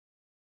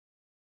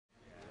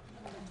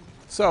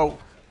So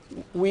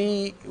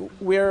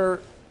we're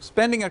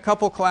spending a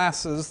couple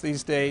classes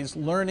these days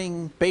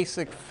learning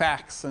basic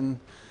facts and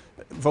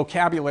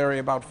vocabulary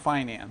about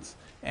finance.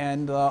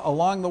 And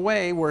along the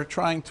way, we're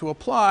trying to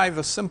apply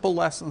the simple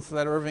lessons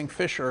that Irving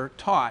Fisher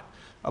taught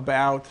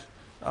about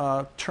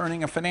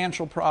turning a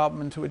financial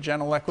problem into a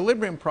general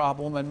equilibrium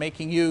problem and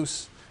making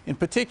use, in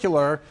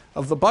particular,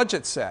 of the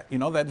budget set. You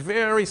know, that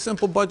very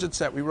simple budget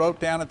set we wrote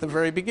down at the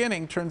very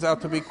beginning turns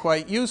out to be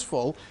quite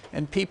useful,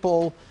 and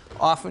people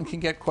often can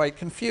get quite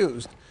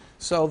confused.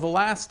 So the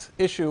last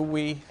issue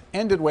we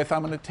ended with,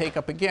 I'm going to take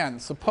up again.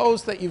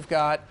 Suppose that you've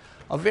got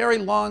a very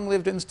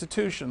long-lived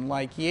institution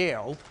like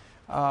Yale.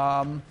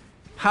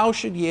 How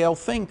should Yale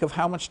think of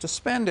how much to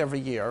spend every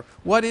year?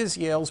 What is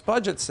Yale's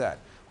budget set?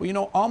 Well, you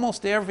know,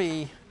 almost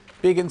every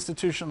big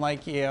institution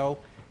like Yale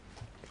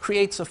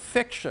creates a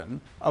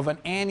fiction of an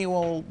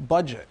annual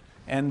budget.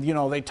 And, you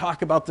know, they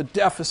talk about the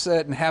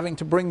deficit and having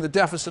to bring the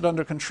deficit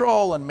under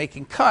control and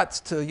making cuts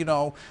to, you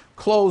know,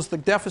 close the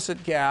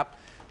deficit gap.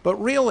 But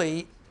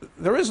really,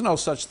 there is no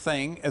such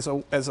thing as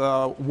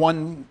a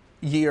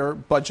one-year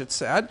budget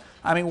set.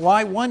 I mean,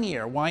 why 1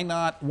 year? Why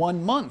not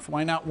 1 month?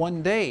 Why not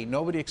 1 day?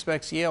 Nobody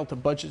expects Yale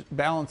to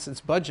balance its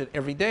budget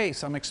every day.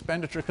 Some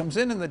expenditure comes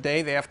in the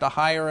day. They have to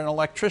hire an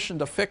electrician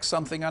to fix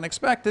something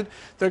unexpected.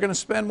 They're going to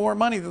spend more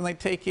money than they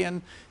take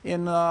in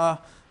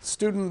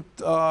student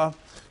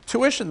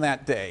tuition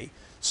that day.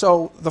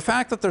 So the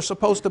fact that they're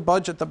supposed to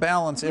budget the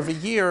balance every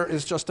year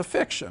is just a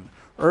fiction.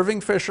 Irving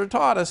Fisher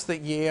taught us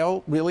that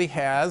Yale really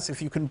has,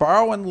 if you can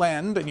borrow and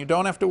lend and you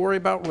don't have to worry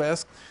about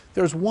risk,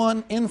 there's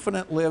one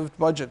infinite-lived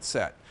budget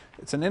set.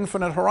 It's an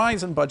infinite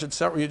horizon budget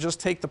set where you just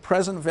take the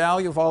present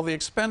value of all the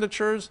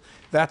expenditures,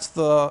 that's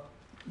the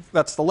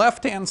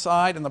left-hand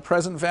side, and the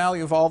present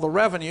value of all the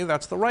revenue,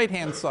 that's the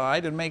right-hand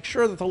side, and make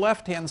sure that the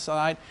left-hand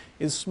side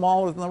is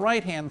smaller than the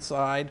right-hand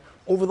side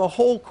over the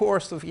whole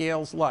course of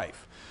Yale's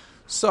life.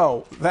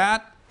 So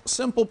that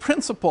simple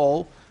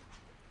principle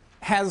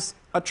has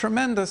a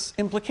tremendous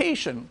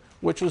implication,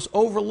 which was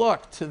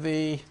overlooked to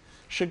the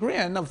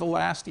chagrin of the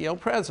last Yale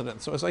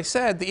president. So as I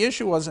said, the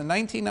issue was in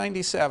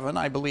 1997,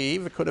 I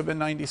believe, it could have been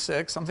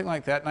 96, something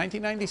like that.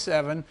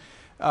 1997,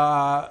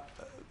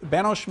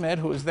 Benno Schmidt,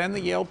 who was then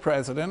the Yale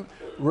president,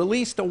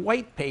 released a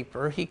white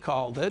paper, he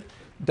called it,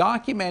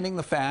 documenting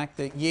the fact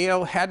that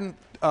Yale had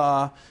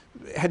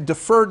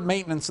deferred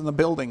maintenance in the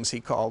buildings, he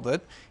called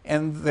it,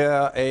 and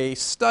a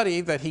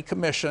study that he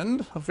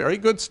commissioned, a very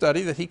good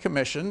study that he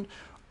commissioned,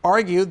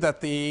 argued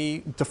that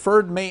the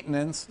deferred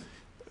maintenance,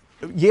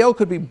 Yale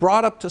could be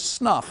brought up to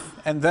snuff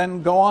and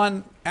then go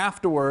on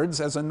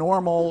afterwards as a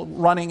normal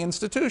running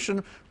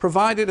institution,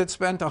 provided it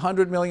spent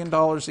 $100 million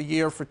a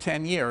year for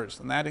 10 years.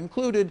 And that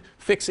included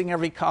fixing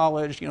every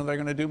college. You know, they're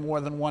going to do more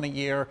than one a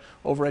year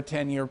over a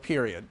 10-year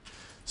period.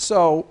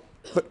 So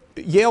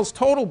Yale's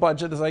total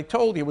budget, as I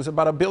told you, was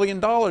about $1 billion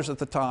at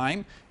the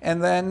time.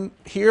 And then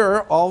here,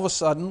 all of a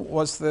sudden,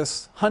 was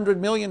this $100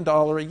 million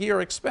a year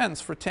expense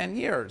for 10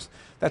 years.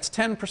 That's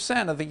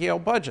 10% of the Yale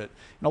budget.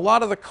 And a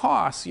lot of the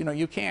costs, you know,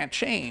 you can't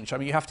change. I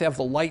mean, you have to have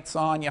the lights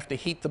on, you have to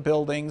heat the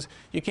buildings.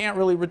 You can't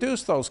really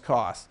reduce those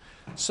costs.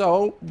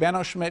 So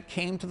Benno Schmidt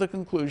came to the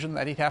conclusion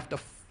that he'd have to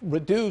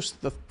reduce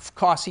the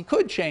costs he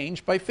could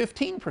change by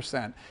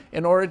 15%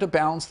 in order to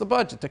balance the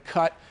budget, to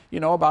cut, you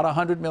know, about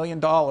 $100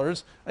 million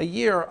a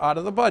year out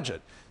of the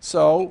budget.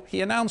 So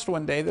he announced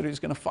one day that he was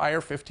going to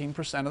fire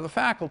 15% of the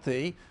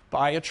faculty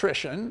by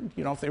attrition.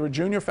 You know, if they were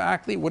junior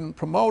faculty, he wouldn't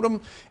promote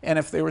them, and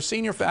if they were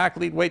senior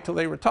faculty, he'd wait till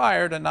they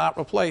retired and not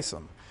replace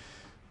them.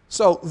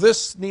 So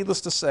this,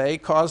 needless to say,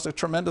 caused a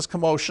tremendous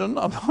commotion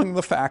among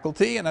the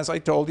faculty, and as I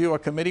told you, a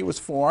committee was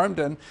formed,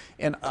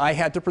 and I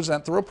had to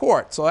present the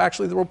report. So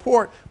actually the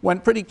report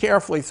went pretty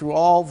carefully through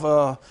all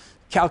the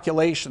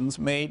calculations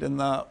made in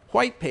the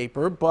white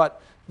paper,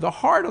 but the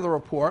heart of the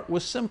report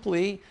was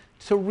simply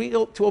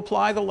to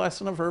apply the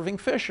lesson of Irving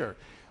Fisher.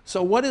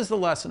 So what is the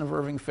lesson of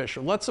Irving Fisher?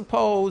 Let's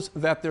suppose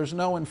that there's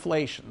no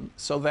inflation,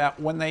 so that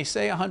when they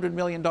say $100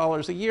 million a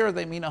year,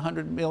 they mean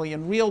 100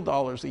 million real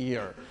dollars a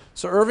year.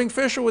 So Irving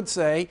Fisher would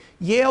say,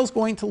 Yale's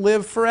going to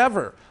live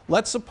forever.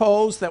 Let's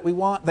suppose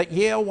that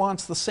Yale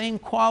wants the same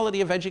quality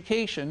of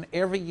education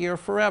every year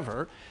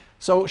forever,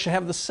 so it should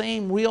have the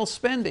same real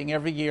spending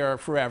every year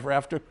forever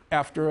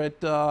after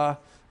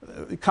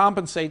it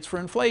compensates for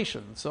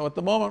inflation. So at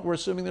the moment, we're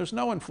assuming there's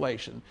no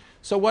inflation.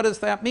 So what does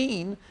that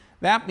mean?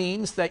 That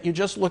means that you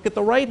just look at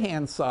the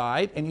right-hand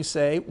side and you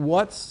say,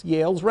 what's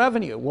Yale's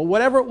revenue? Well,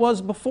 whatever it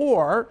was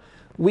before,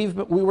 we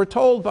were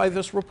told by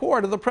this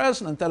report of the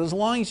president that as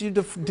long as you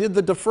did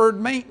the deferred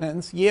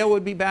maintenance, Yale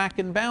would be back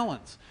in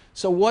balance.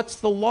 So what's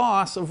the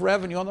loss of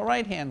revenue on the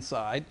right-hand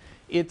side?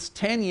 It's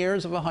 10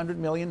 years of $100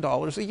 million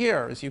a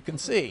year, as you can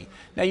see.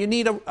 Now, you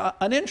need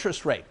an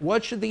interest rate.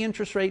 What should the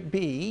interest rate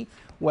be?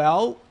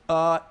 Well,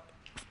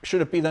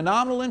 should it be the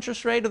nominal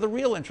interest rate or the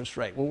real interest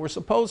rate? Well, we're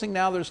supposing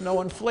now there's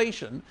no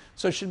inflation,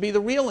 so it should be the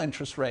real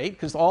interest rate,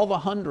 because all the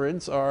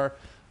hundreds have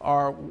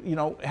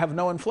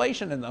no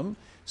inflation in them.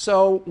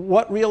 So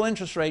what real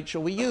interest rate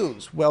shall we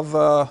use? Well,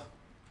 the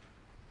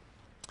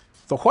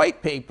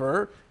white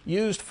paper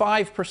used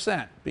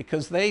 5%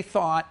 because they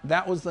thought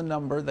that was the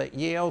number that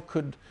Yale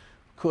could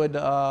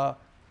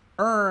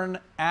earn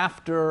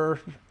after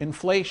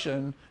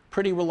inflation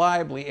pretty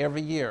reliably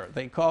every year.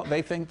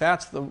 They think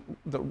that's the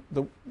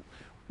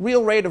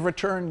real rate of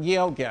return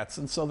Yale gets,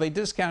 and so they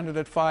discounted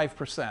at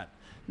 5%.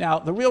 Now,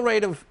 the real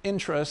rate of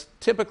interest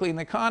typically in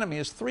the economy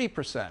is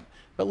 3%.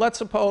 But let's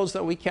suppose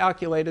that we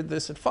calculated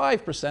this at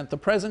 5%. The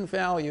present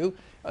value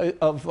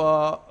of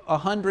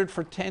 100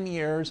 for 10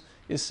 years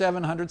is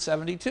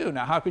 772.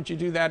 Now, how could you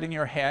do that in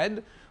your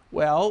head?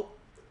 Well,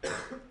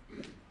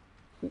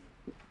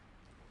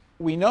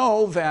 we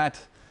know that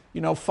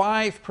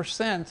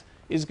 5%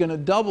 is going to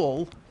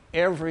double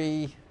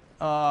every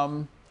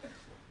 5%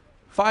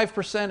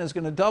 is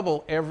going to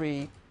double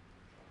every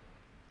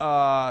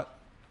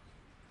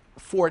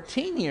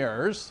 14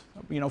 years.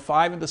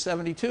 5 into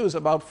 72 is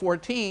about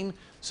 14.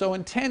 So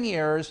in 10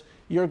 years,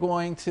 you're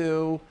going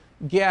to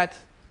get,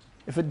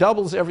 if it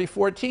doubles every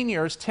 14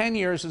 years, 10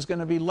 years is going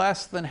to be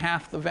less than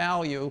half the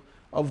value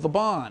of the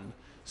bond.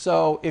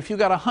 So if you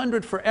got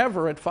 100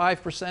 forever at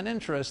 5%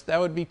 interest, that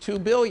would be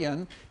 $2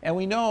 billion. And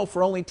we know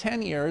for only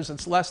 10 years,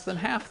 it's less than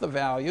half the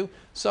value.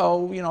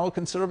 So,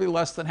 considerably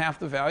less than half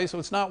the value. So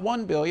it's not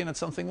 $1 billion, it's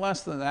something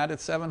less than that.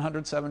 It's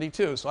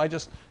 772. So I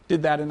just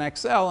did that in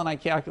Excel and I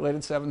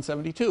calculated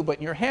 772. But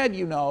in your head,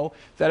 you know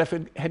that if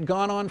it had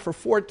gone on for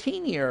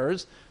 14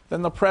 years,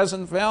 then the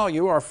present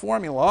value, our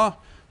formula,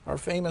 our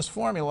famous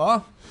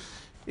formula,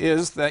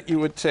 is that you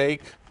would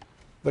take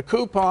the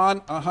coupon,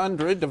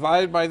 100,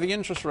 divided by the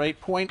interest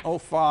rate,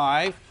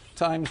 0.05,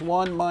 times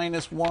 1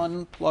 minus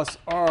 1 plus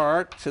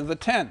r to the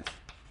 10th.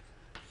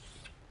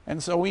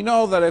 And so we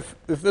know that if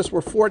this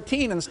were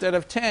 14 instead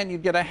of 10,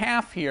 you'd get a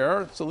half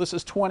here. So this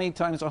is 20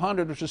 times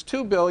 100, which is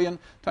 2 billion,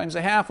 times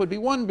a half would be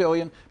 1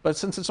 billion. But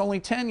since it's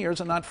only 10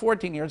 years and not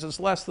 14 years, it's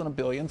less than a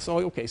billion. So,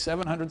 okay,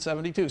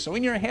 772. So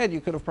in your head,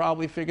 you could have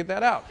probably figured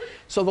that out.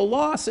 So the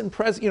loss in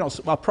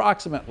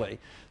approximately.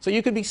 So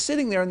you could be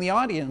sitting there in the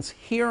audience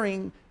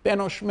hearing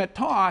Benno Schmidt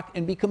talk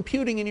and be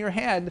computing in your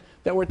head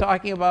that we're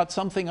talking about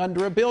something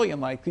under $1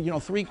 billion, like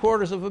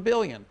 3/4 of a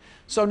billion.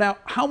 So now,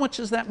 how much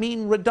does that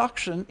mean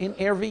reduction in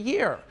every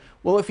year?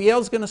 Well, if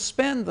Yale's going to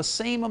spend the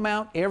same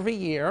amount every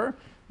year,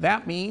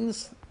 that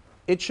means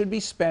it should be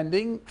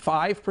spending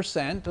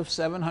 5% of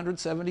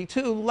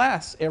 772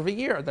 less every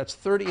year. That's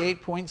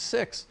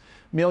 $38.6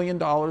 million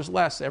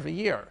less every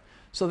year.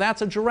 So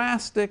that's a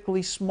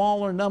drastically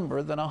smaller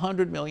number than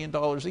 $100 million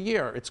a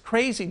year. It's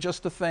crazy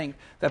just to think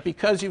that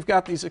because you've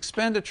got these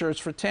expenditures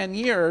for 10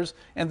 years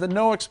and the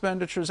no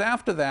expenditures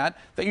after that,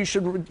 that you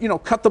should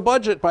cut the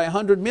budget by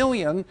 $100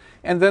 million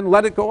and then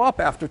let it go up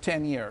after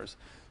 10 years.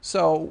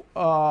 So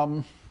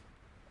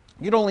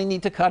you'd only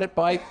need to cut it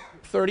by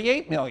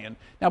 38 million.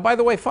 Now, by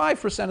the way,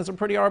 5% is a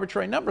pretty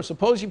arbitrary number.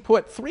 Suppose you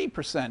put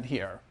 3%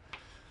 here.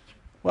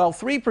 Well,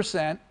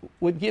 3%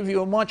 would give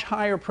you a much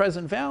higher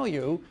present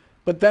value.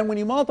 But then when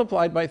you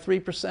multiplied by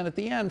 3% at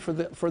the end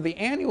for the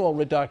annual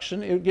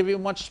reduction, it would give you a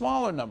much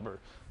smaller number.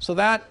 So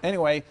that,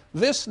 anyway,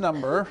 this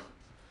number,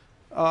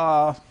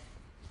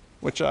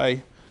 which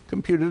I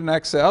computed in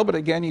Excel, but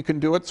again, you can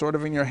do it sort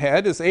of in your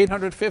head, is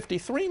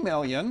 853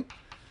 million.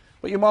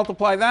 But you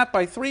multiply that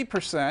by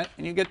 3%,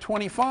 and you get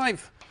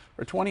 25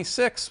 or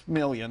 26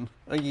 million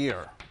a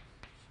year.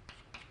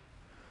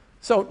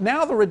 So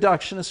now the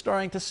reduction is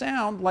starting to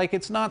sound like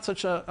it's not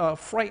such a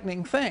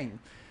frightening thing.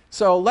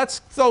 So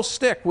let's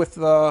stick with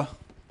the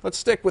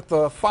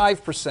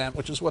 5%,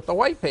 which is what the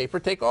white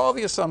paper. Take all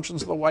the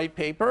assumptions of the white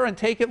paper and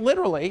take it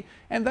literally,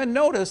 and then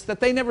notice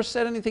that they never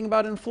said anything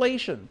about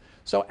inflation.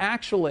 So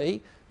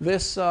actually,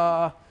 this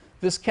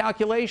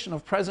calculation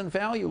of present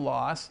value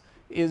loss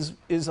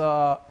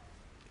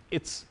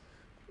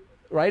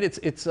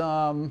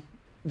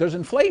there's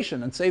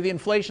inflation, and say the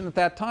inflation at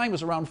that time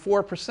was around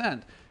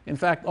 4%. In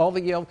fact, all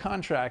the Yale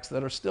contracts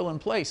that are still in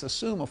place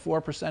assume a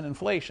 4%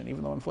 inflation,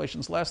 even though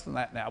inflation's less than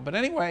that now. But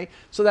anyway,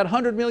 so that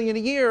 $100 million a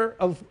year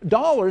of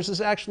dollars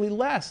is actually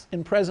less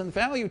in present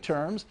value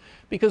terms,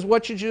 because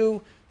what should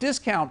you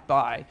discount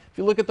by? If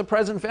you look at the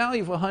present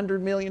value of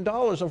 $100 million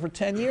over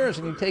 10 years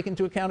and you take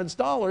into account its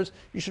dollars,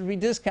 you should be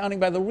discounting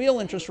by the real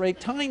interest rate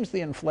times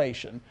the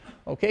inflation.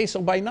 Okay, so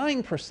by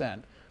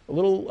 9%. A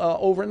little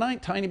over 9,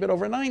 tiny bit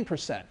over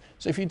 9%.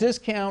 So if you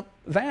discount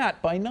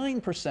that by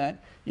 9%,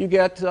 you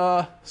get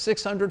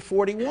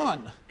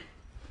 641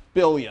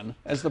 billion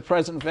as the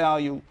present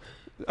value,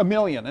 a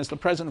million as the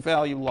present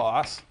value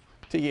loss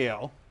to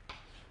Yale.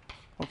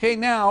 Okay,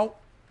 now,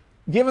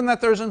 given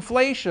that there's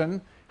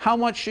inflation, how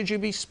much should you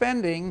be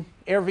spending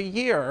every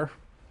year?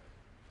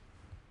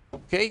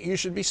 Okay, you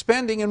should be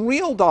spending in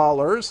real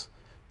dollars,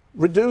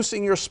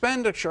 reducing your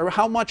expenditure.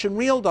 How much in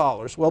real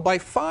dollars? Well, by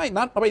 5,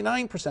 not by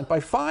 9%, by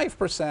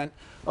 5%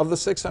 of the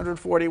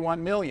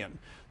 641 million.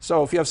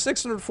 So if you have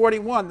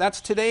 641,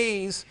 that's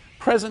today's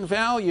present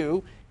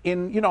value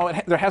in,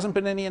 there hasn't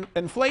been any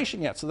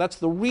inflation yet. So that's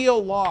the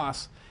real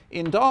loss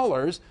in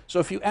dollars. So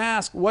if you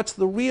ask what's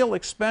the real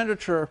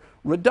expenditure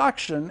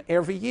reduction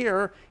every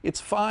year,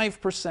 it's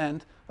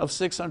 5% of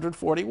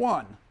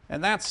 641.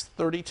 And that's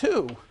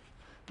 32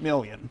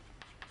 million.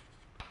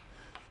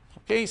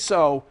 Okay,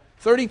 so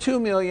 32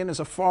 million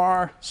is a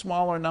far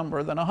smaller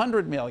number than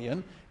 100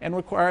 million and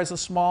requires a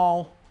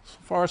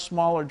far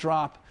smaller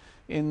drop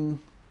in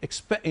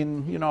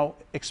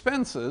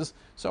expenses.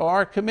 So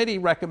our committee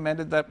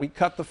recommended that we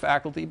cut the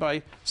faculty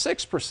by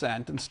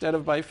 6% instead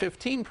of by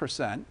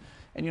 15%.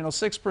 And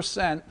 6%,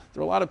 there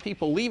are a lot of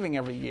people leaving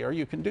every year.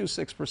 You can do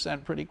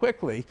 6% pretty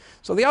quickly.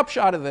 So the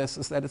upshot of this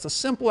is that it's a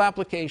simple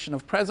application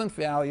of present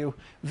value,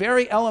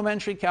 very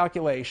elementary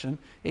calculation.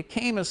 It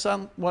came as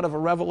somewhat of a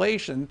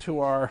revelation to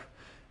our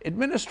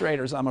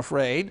administrators, I'm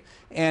afraid.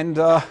 And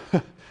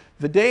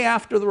the day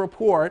after the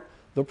report,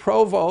 the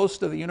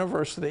provost of the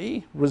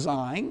university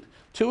resigned.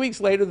 2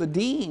 weeks later, the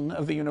dean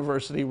of the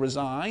university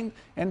resigned.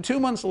 And 2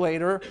 months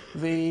later,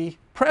 the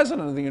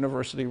president of the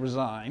university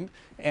resigned.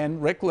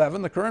 And Rick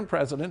Levin, the current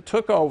president,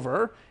 took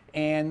over,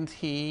 and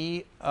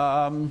he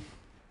cut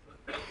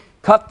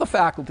the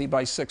faculty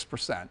by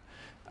 6%.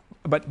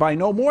 But by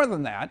no more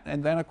than that.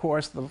 And then, of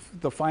course,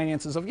 the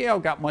finances of Yale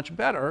got much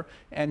better,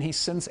 and he's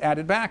since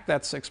added back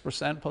that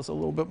 6% plus a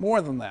little bit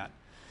more than that.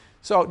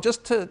 So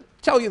just to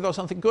tell you, though,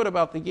 something good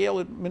about the Yale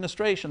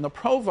administration, the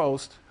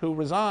provost who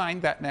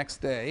resigned that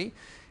next day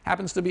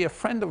happens to be a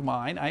friend of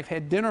mine. I've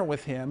had dinner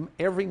with him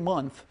every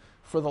month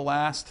for the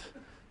last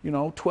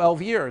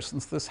 12 years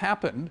since this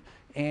happened,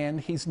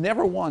 and he's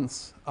never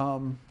once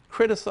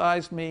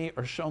criticized me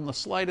or shown the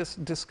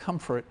slightest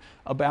discomfort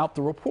about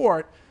the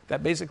report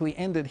that basically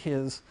ended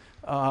his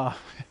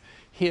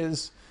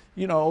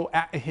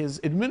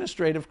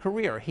administrative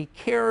career. He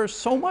cares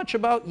so much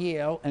about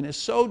Yale and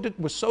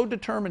was so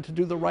determined to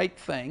do the right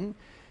thing,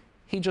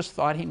 he just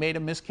thought he made a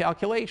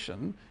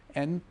miscalculation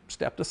and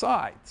stepped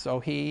aside. So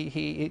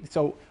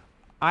so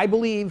I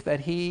believe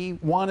that he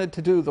wanted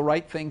to do the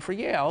right thing for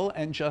Yale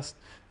and just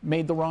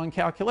made the wrong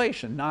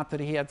calculation, not that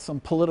he had some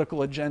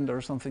political agenda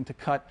or something to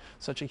cut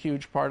such a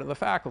huge part of the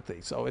faculty.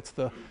 So it's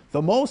the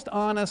most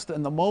honest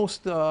and the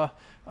most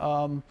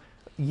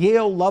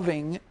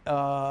Yale-loving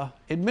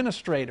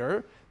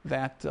administrator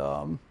that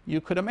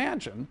you could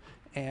imagine.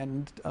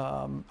 And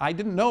I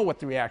didn't know what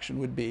the reaction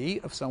would be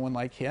of someone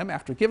like him.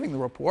 After giving the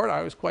report,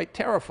 I was quite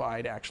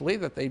terrified, actually,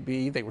 that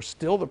they were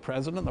still the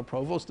president, the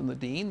provost, and the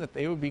dean, that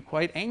they would be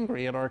quite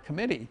angry at our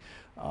committee.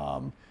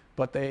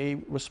 But they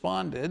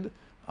responded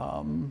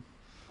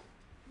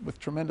with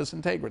tremendous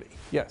integrity.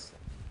 Yes?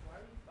 Why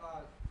do you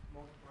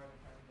multiply the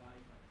present value by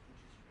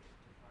interest rate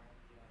to find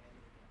the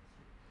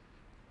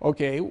annual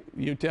Okay,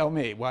 you tell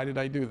me. Why did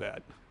I do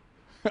that?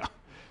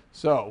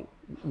 So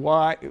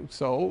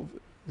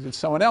did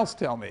someone else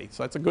tell me?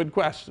 So that's a good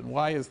question.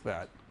 Why is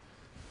that?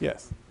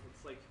 Yes?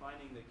 It's like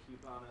finding the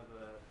coupon of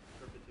a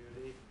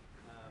perpetuity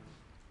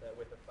that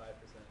with a 5%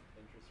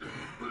 interest rate.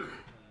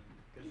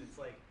 Because it's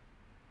like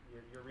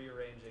you're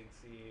rearranging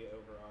C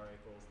over R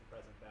equals the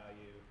present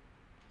value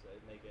to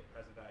make it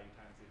present value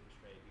times the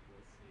interest rate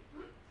equals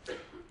C.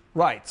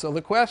 Right. So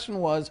the question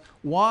was,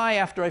 why,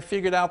 after I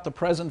figured out the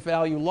present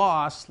value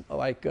loss,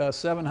 like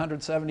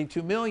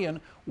 772 million,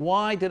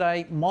 why did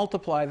I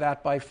multiply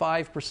that by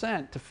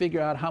 5% to figure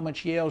out how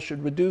much Yale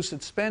should reduce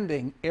its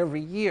spending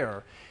every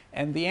year?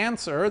 And the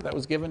answer that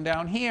was given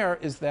down here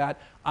is that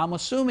I'm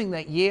assuming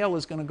that Yale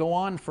is going to go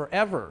on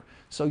forever.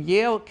 So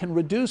Yale can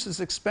reduce its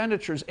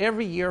expenditures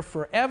every year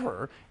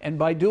forever, and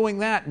by doing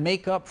that,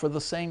 make up for the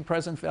same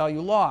present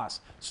value loss.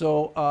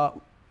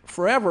 So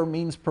forever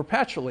means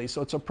perpetually,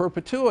 so it's a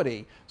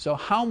perpetuity. So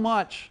how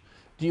much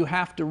do you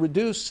have to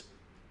reduce?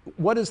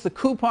 What is the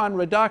coupon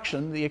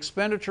reduction, the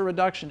expenditure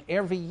reduction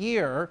every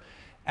year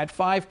at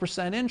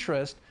 5%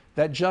 interest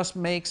that just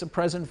makes a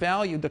present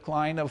value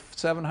decline of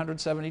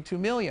 772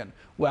 million?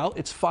 Well,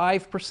 it's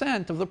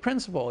 5% of the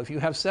principal. If you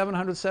have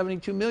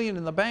 772 million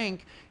in the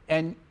bank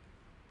and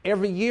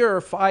every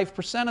year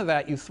 5% of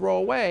that you throw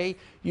away,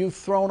 you've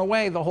thrown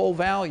away the whole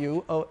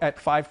value at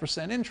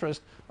 5%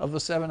 interest of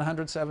the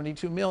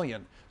 772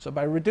 million. So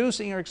by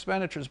reducing your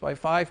expenditures by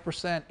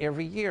 5%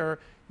 every year,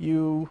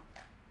 you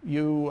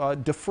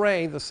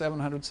defray the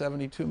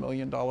 $772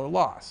 million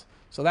loss.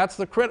 So that's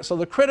the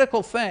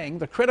critical thing,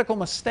 the critical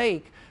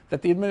mistake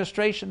that the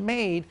administration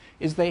made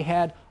is they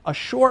had a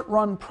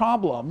short-run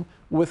problem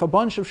with a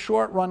bunch of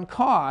short-run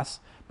costs,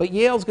 but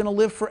Yale's going to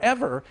live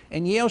forever,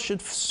 and Yale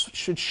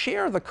should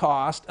share the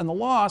cost and the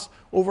loss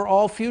over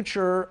all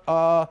future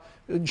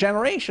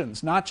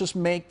generations, not just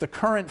make the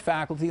current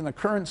faculty and the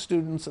current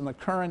students and the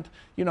current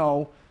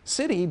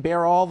city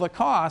bear all the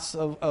costs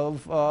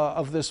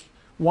of this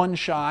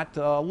one-shot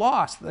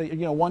loss,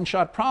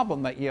 one-shot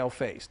problem that Yale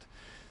faced.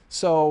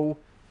 So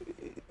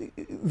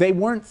they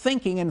weren't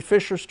thinking in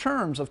Fisher's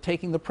terms of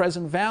taking the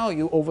present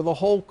value over the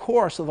whole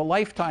course of the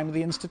lifetime of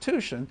the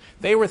institution.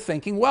 They were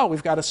thinking, well,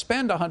 we've got to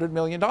spend $100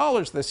 million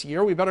this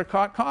year. We better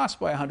cut costs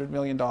by $100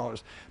 million.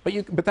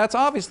 But that's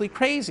obviously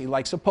crazy.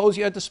 Like, suppose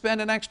you had to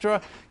spend an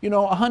extra,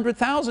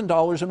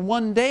 $100,000 in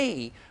one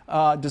day.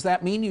 Does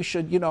that mean you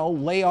should,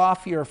 lay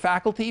off your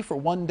faculty for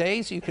one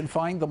day so you can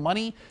find the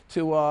money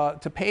to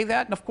pay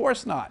that? And of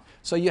course not.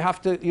 So you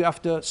have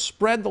to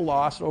spread the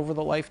loss over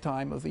the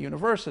lifetime of the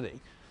university.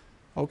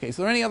 Okay,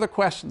 so are there any other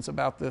questions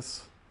about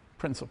this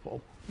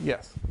principle?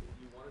 Yes? You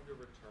wanted to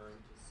return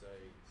to say,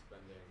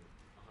 spending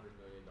 $100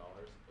 million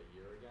a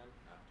year again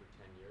after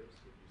 10 years,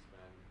 would you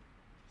spend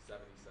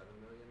 $77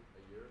 million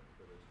a year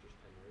for those just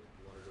 10 years if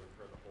you wanted to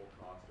incur the whole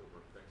cost over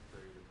a fixed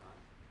period of time?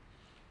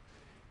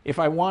 If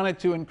I wanted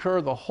to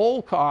incur the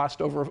whole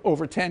cost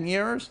over 10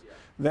 years,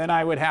 then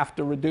I would have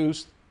to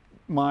reduce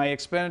my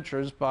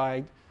expenditures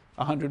by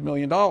 $100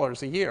 million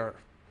a year.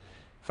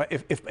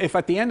 If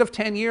at the end of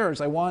 10 years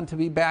I wanted to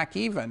be back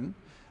even,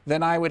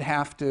 then I would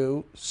have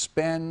to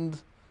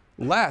spend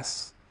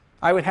less.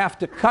 I would have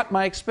to cut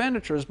my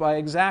expenditures by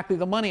exactly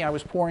the money I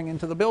was pouring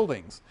into the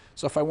buildings.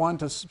 So if I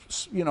wanted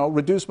to,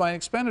 reduce my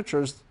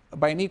expenditures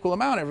by an equal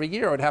amount every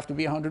year, it would have to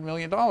be $100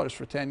 million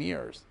for 10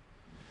 years.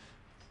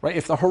 Right?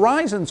 If the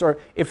horizons are,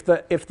 if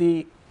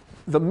the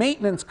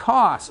maintenance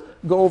costs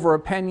go over a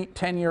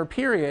 10-year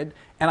period,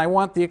 and I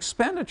want the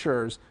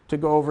expenditures to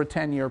go over a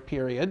 10-year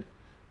period,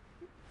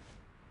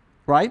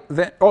 right?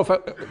 Then,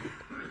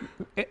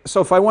 so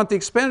if I want the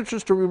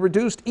expenditures to be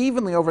reduced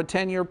evenly over a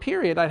 10-year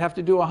period, I'd have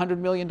to do $100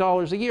 million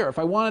a year. If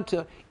I wanted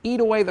to eat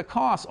away the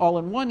costs all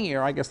in 1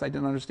 year, I guess I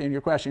didn't understand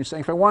your question. You're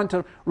saying if I wanted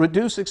to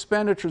reduce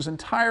expenditures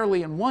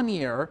entirely in 1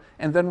 year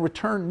and then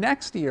return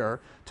next year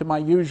to my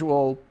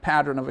usual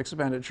pattern of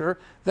expenditure,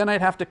 then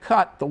I'd have to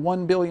cut the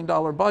 $1 billion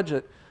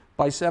budget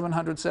by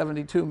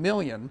 $772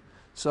 million.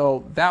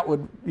 So that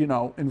would,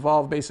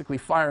 involve basically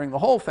firing the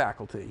whole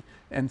faculty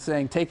and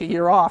saying, take a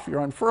year off,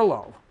 you're on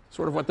furlough.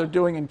 Sort of what they're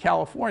doing in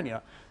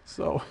California.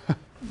 So,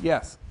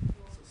 yes. You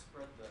also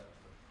spread the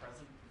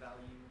present value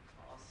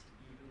cost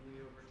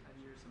evenly over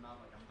 10 years, so not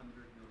like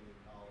 $100 million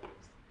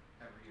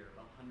every year,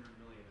 but $100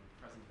 million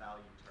in present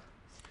value terms.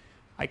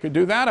 I could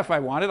do that if I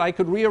wanted. I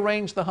could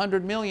rearrange the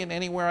 $100 million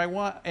any way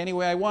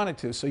I wanted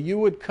to. So you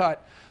would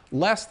cut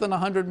less than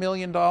 $100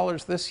 million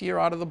this year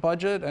out of the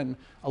budget and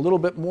a little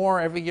bit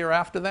more every year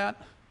after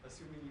that.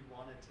 Assuming you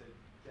wanted to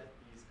get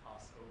these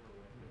costs over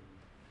with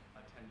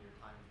in a 10-year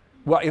time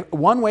frame. Well,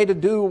 one way to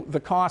do the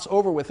costs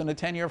over within a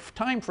 10-year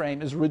time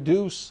frame is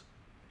reduce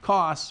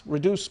costs,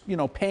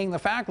 paying the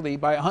faculty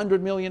by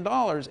 $100 million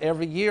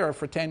every year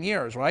for 10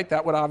 years, right?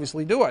 That would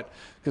obviously do it,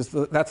 because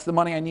that's the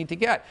money I need to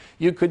get.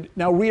 You could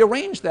now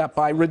rearrange that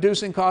by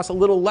reducing costs a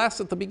little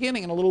less at the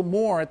beginning and a little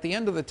more at the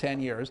end of the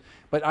 10 years,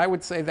 but I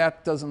would say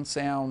that doesn't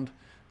sound,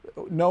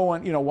 no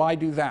one, why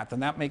do that? Then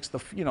that makes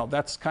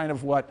that's kind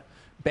of what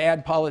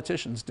bad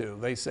politicians do.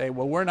 They say,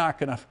 well, we're not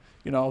going to,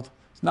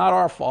 it's not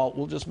our fault,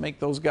 we'll just make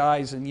those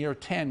guys in year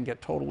 10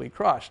 get totally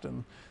crushed,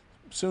 and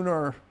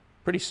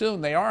pretty soon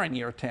they are in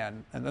year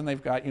 10, and then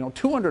they've got,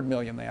 $200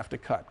 million they have to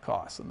cut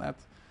costs, and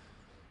that's,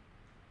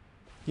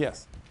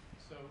 yes?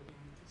 So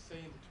say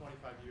in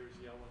 25 years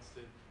Yale wants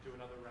to do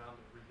another round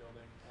of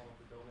rebuilding all of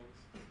the buildings,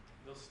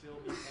 they'll still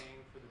be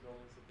paying for the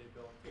buildings that they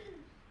built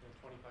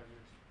 25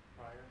 years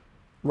prior?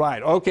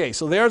 Right, okay,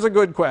 so there's a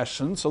good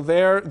question. So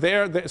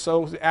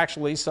so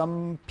actually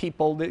some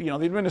people, the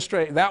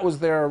administration, that was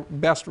their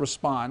best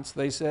response.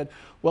 They said,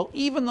 well,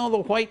 even though the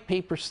white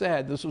paper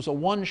said this was a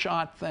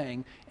one-shot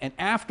thing, and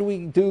after we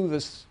do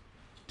this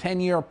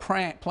 10-year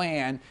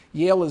plan,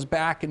 Yale is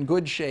back in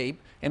good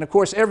shape. And of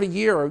course, every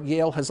year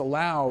Yale has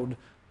allowed,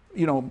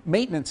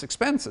 maintenance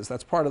expenses.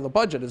 That's part of the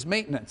budget is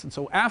maintenance. And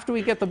so after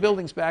we get the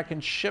buildings back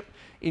in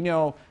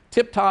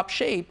tip-top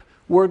shape,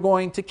 we're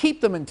going to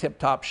keep them in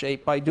tip-top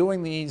shape by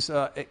doing these,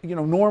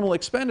 normal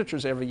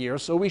expenditures every year.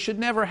 So we should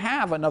never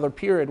have another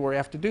period where we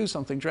have to do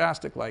something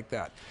drastic like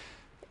that.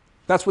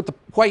 That's what the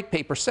white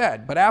paper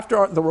said. But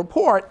after the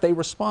report, they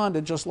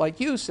responded just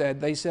like you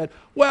said. They said,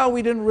 well,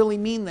 we didn't really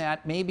mean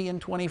that. Maybe in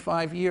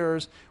 25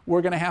 years,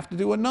 we're going to have to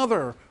do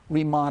another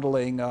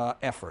remodeling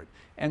effort.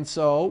 And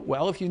so,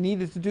 well, if you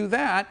needed to do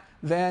that,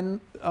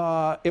 then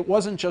it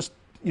wasn't just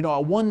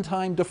a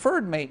one-time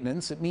deferred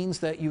maintenance. It means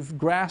that you've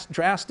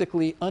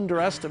drastically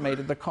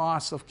underestimated the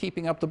costs of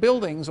keeping up the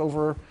buildings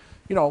over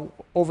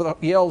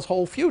Yale's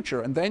whole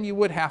future. And then you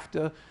would have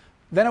to,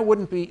 then it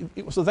wouldn't be,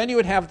 so then you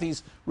would have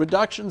these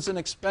reductions in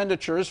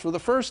expenditures for the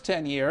first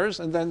 10 years,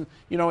 and then,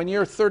 in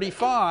year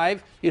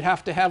 35, you'd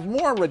have to have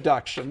more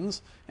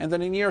reductions, and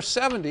then in year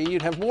 70,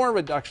 you'd have more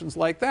reductions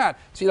like that.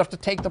 So you'd have to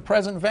take the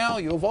present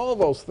value of all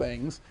those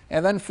things,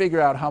 and then figure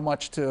out how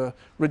much to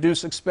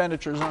reduce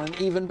expenditures on an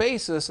even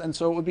basis, and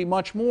so it would be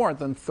much more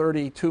than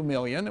 32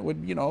 million. It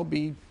would,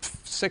 be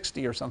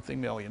 60 or something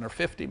million, or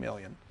 50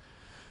 million.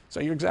 So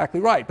you're exactly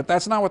right, but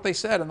that's not what they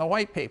said in the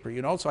white paper,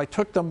 So I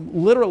took them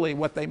literally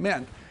what they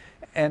meant.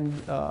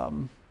 And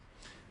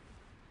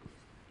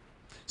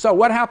so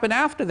what happened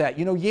after that?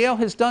 Yale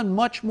has done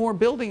much more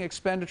building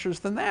expenditures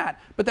than that,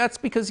 but that's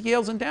because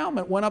Yale's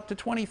endowment went up to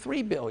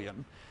 23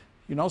 billion.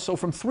 So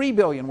from 3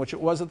 billion, which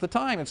it was at the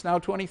time, it's now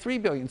 23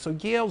 billion. So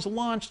Yale's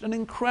launched an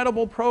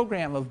incredible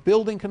program of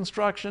building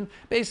construction.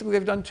 Basically,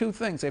 they've done two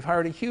things. They've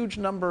hired a huge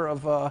number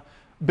of,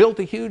 built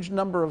a huge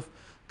number of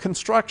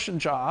construction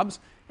jobs,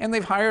 and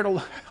they've hired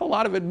a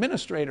lot of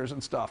administrators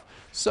and stuff.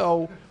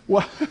 So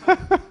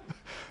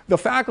the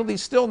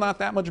faculty's still not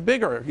that much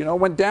bigger. It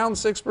went down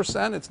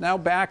 6%. It's now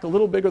back a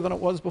little bigger than it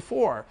was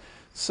before.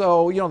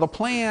 So, the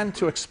plan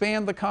to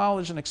expand the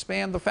college and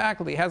expand the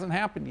faculty hasn't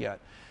happened yet.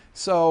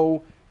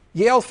 So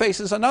Yale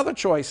faces another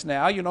choice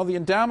now. You know, the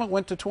endowment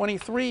went to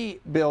 23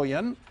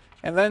 billion,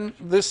 and then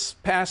this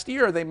past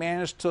year they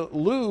managed to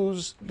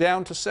lose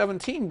down to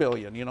 17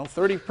 billion. You know,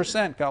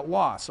 30% got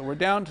lost. So we're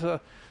down to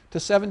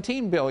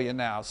 17 billion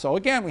now. So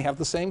again, we have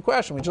the same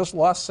question. We just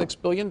lost $6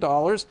 billion.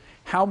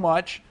 How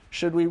much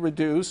should we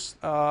reduce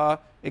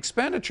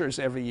expenditures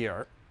every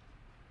year?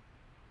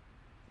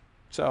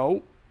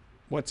 So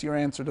what's your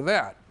answer to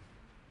that?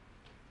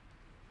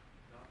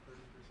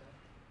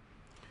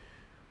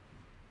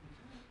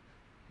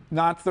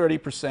 Not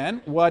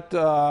 30%. What,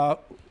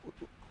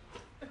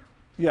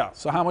 yeah,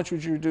 so how much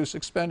would you reduce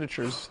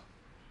expenditures?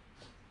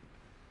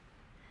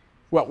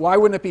 Well, why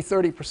wouldn't it be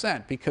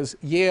 30%? Because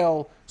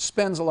Yale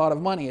spends a lot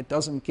of money it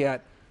doesn't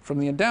get from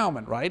the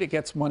endowment, right? It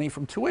gets money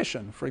from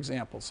tuition, for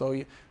example.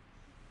 So,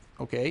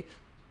 okay,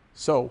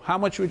 so how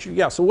much would you,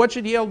 yeah, so what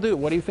should Yale do?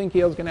 What do you think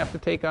Yale's going to have to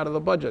take out of the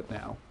budget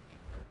now?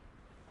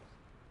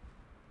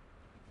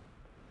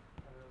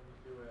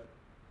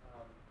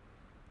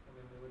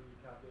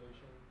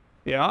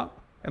 Yeah,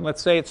 and let's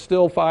say it's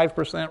still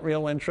 5%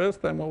 real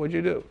interest, then what would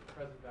you do?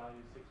 Present value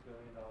 $6 billion.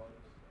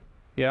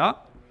 Yeah. And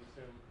we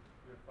assume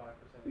you're 5%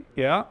 interest.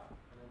 Yeah. And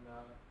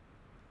then,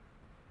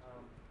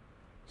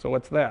 So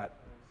what's that?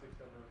 6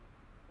 over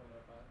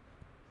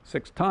 0.05.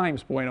 6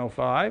 times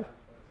 0.05.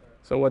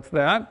 So what's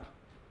that?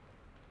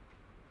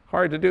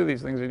 Hard to do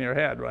these things in your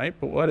head, right?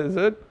 But what is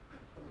it?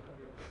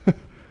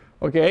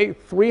 Okay,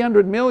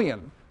 300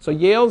 million. So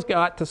Yale's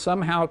got to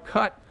somehow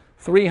cut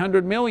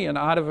 300 million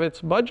out of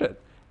its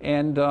budget.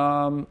 And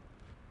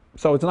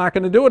so it's not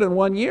going to do it in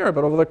 1 year,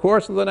 but over the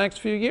course of the next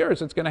few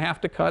years, it's going to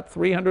have to cut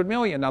 300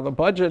 million. Now the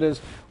budget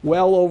is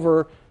well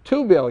over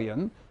 2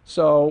 billion,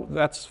 so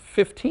that's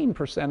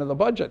 15% of the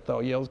budget, though,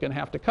 Yale's going to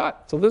have to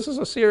cut. So this is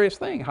a serious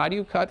thing. How do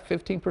you cut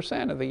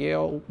 15% of the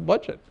Yale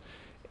budget?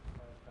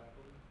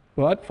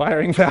 What?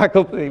 Firing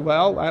faculty.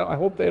 Well, I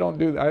hope they don't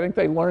do that. I think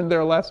they learned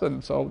their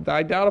lesson, so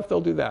I doubt if they'll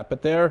do that.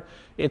 But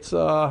it's,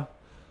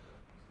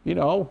 you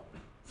know,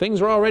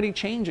 things are already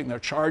changing. They're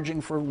charging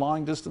for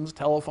long-distance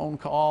telephone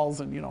calls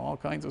and, you know, all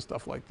kinds of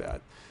stuff like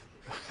that.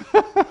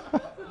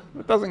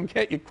 It doesn't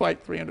get you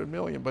quite 300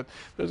 million, but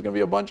there's going to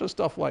be a bunch of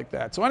stuff like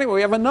that. So anyway,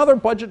 we have another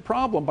budget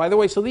problem. By the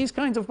way, so these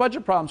kinds of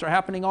budget problems are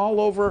happening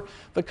all over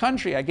the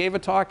country. I gave a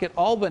talk at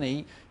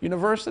Albany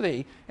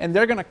University, and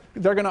they're going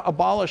to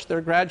abolish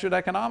their graduate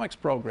economics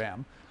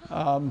program,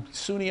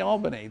 SUNY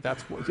Albany.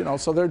 That's what, you know.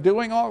 So they're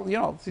doing all, you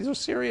know, these are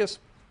serious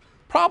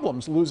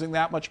problems, losing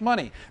that much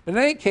money. But in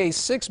any case,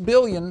 6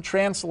 billion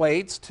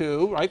translates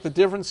to, right, the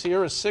difference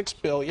here is 6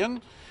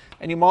 billion,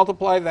 and you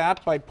multiply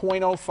that by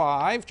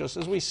 0.05, just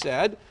as we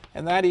said,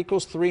 and that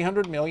equals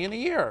 300 million a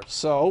year.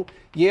 So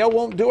Yale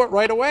won't do it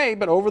right away,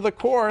 but over the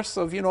course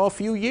of, you know, a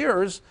few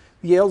years,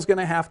 Yale's going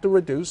to have to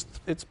reduce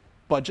its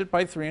budget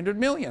by 300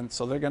 million.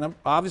 So they're going to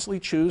obviously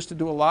choose to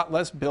do a lot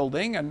less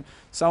building, and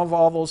some of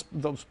all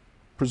those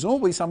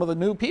presumably some of the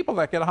new people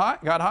that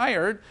got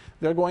hired,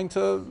 they're going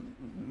to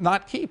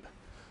not keep.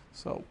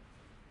 So,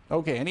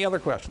 okay, any other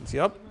questions?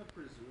 Yep. Can I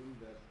presume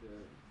that the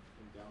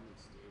endowment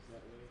stays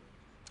that way?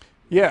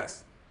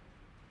 Yes.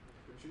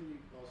 But shouldn't you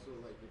also,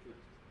 like, if it,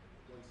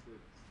 once the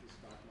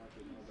stock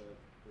market and all the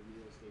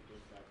real estate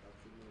goes back up,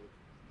 shouldn't you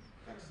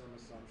have some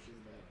assumption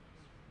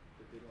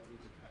that they don't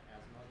need to cut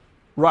as much?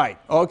 Right.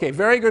 Okay,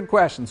 very good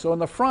question. So in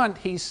the front,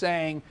 he's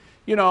saying,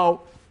 you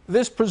know,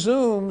 this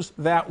presumes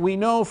that we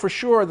know for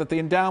sure that the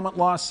endowment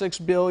lost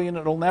 $6 billion,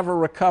 it'll never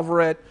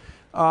recover it.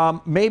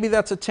 Maybe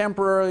that's a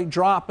temporary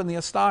drop in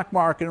the stock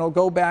market and it'll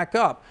go back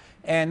up.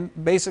 And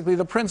basically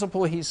the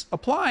principle he's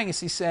applying is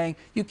he's saying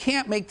you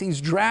can't make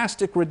these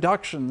drastic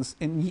reductions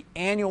in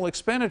annual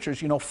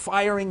expenditures, you know,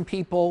 firing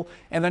people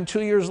and then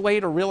 2 years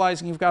later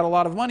realizing you've got a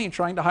lot of money and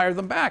trying to hire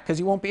them back because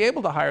you won't be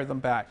able to hire them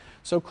back.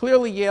 So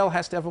clearly Yale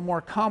has to have a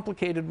more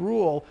complicated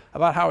rule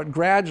about how it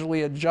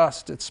gradually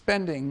adjusts its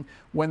spending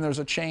when there's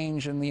a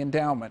change in the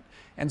endowment.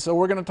 And so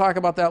we're going to talk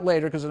about that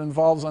later because it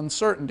involves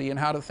uncertainty and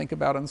how to think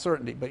about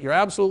uncertainty. But you're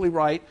absolutely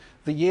right.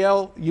 The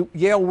Yale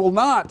will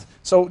not.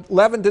 So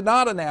Levin did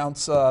not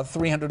announce a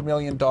 $300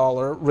 million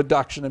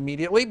reduction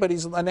immediately, but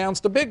he's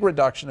announced a big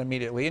reduction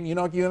immediately. And you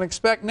know, you can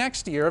expect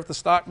next year, if the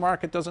stock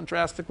market doesn't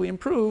drastically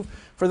improve,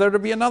 for there to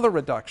be another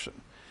reduction.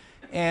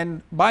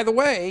 And by the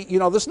way, you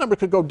know, this number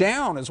could go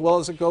down as well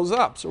as it goes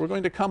up. So we're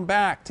going to come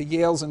back to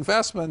Yale's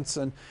investments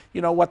and,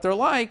 you know, what they're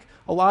like.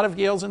 A lot of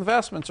Yale's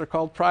investments are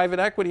called private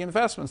equity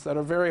investments that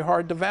are very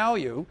hard to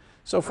value.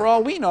 So for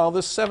all we know,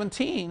 this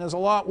 17 is a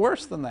lot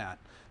worse than that.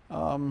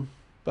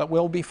 But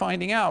we'll be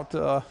finding out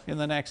in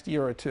the next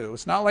year or two.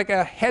 It's not like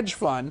a hedge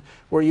fund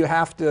where you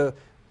have to,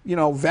 you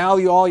know,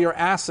 value all your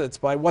assets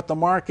by what the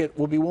market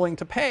will be willing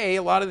to pay.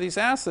 A lot of these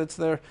assets,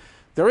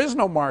 there is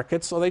no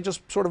market, so they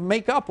just sort of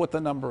make up what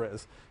the number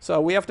is. So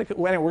we have to,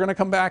 anyway, we're going to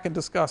come back and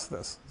discuss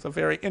this. It's a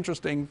very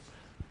interesting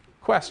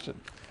question.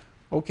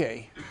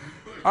 Okay.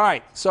 All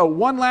right, so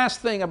one last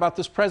thing about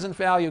this present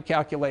value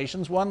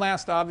calculations, one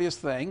last obvious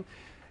thing.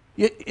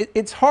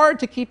 It's hard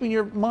to keep in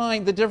your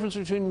mind the difference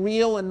between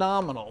real and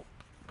nominal.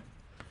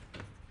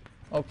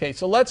 Okay,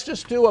 so let's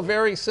just do a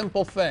very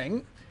simple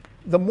thing.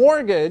 The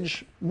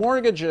mortgages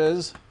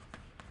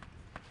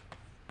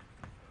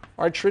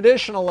are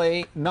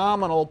traditionally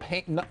nominal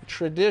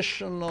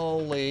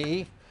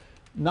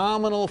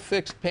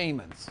fixed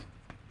payments.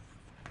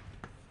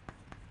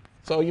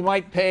 So you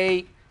might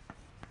pay,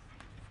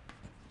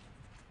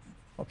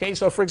 okay,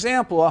 so for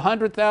example,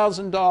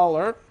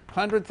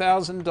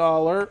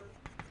 $100,000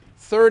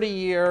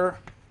 30-year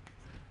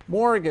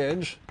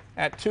mortgage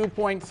at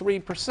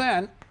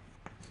 2.3%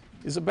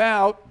 is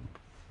about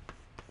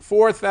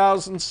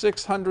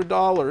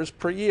 $4,600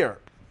 per year.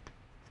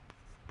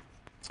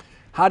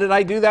 How did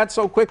I do that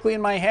so quickly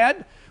in my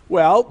head?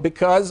 Well,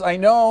 because I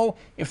know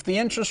if the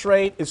interest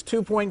rate is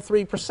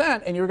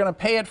 2.3% and you're going to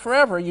pay it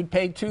forever, you'd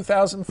pay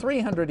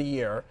 $2,300 a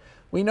year.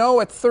 We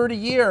know at 30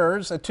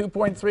 years, at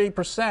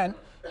 2.3%,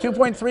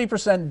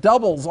 2.3%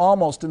 doubles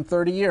almost in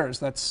 30 years.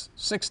 That's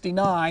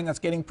 69. That's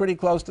getting pretty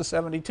close to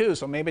 72.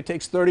 So maybe it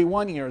takes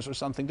 31 years or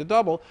something to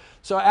double.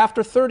 So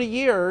after 30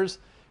 years,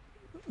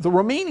 the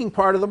remaining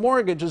part of the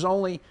mortgage is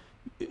only,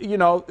 you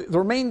know, the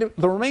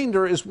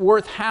remainder is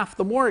worth half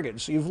the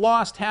mortgage. So you've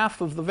lost half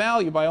of the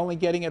value by only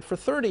getting it for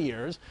 30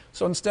 years.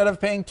 So instead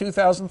of paying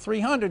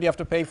 $2,300, you have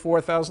to pay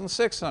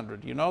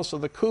 $4,600, you know. So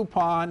the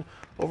coupon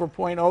over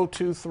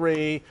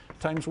 0.023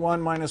 times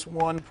 1 minus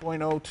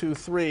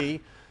 1.023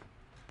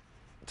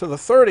 to the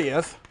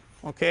 30th,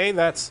 okay,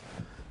 that's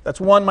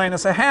 1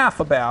 minus a half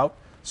about.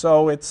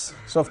 So if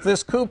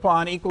this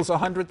coupon equals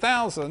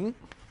 100,000,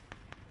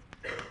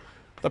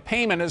 the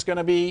payment is going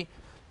to be,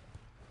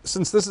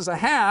 since this is a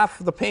half,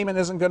 the payment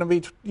isn't going to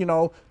be, you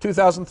know,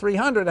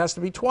 2,300. It has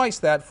to be twice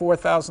that,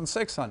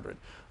 4,600.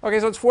 Okay,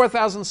 so it's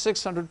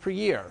 4,600 per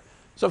year.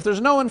 So if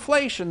there's no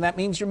inflation, that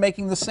means you're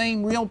making the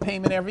same real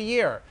payment every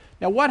year.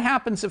 Now, what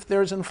happens if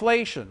there's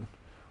inflation?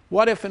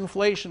 What if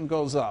inflation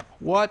goes up?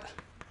 What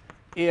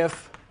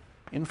if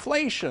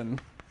inflation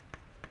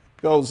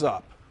goes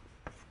up?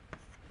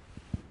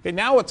 Okay,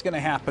 now what's going to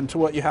happen to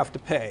what you have to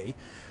pay?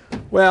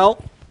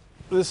 Well,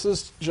 this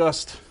is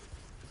just,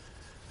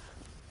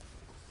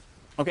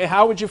 okay,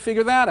 how would you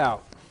figure that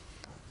out?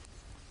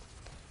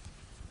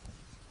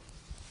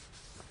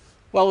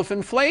 Well, if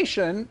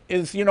inflation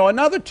is, you know,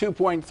 another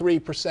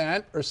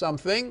 2.3% or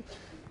something,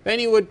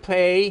 then you would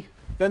pay,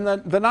 then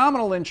the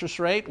nominal interest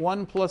rate,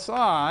 1 plus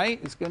I,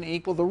 is going to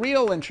equal the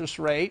real interest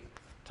rate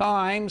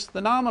times the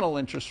nominal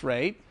interest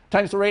rate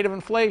times the rate of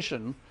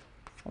inflation.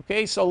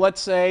 Okay, so let's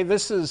say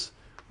this is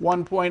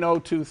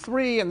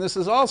 1.023 and this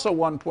is also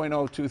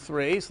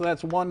 1.023, so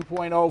that's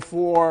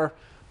 1.04, a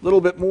little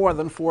bit more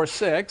than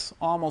 46,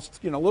 almost,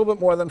 you know, a little bit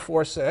more than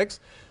 46.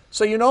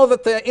 So you know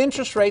that the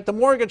interest rate the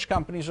mortgage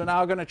companies are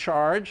now going to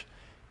charge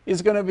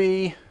is going to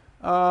be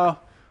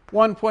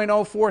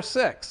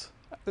 1.046.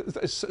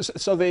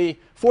 So the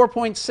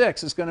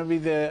 4.6 is going to be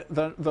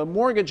the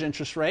mortgage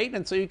interest rate,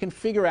 and so you can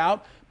figure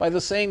out by the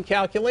same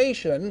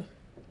calculation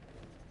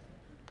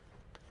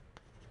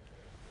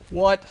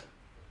what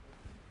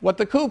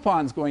the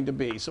coupon's going to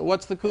be. So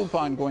what's the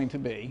coupon going to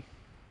be?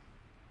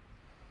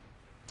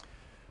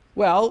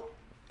 Well,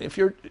 if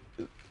you're,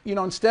 you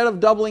know, instead of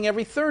doubling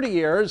every 30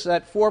 years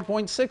at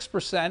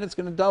 4.6%, it's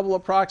going to double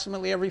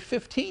approximately every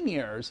 15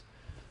 years.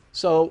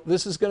 So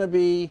this is going to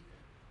be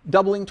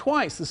doubling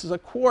twice. This is a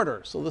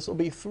quarter. So this will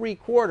be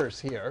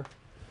 3/4 here.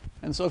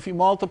 And so if you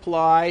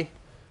multiply,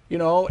 you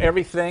know,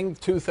 everything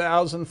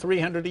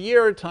 2,300 a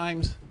year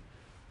times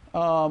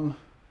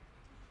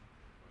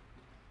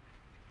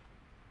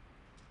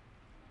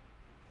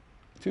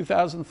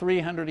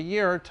 2,300 a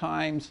year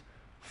times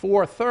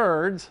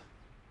 4/3,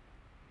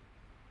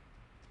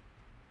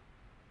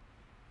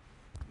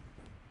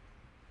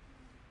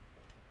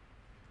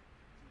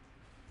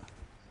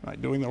 am I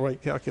doing the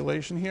right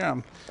calculation here?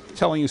 I'm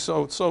telling you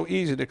so it's so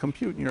easy to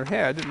compute in your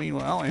head. And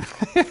meanwhile,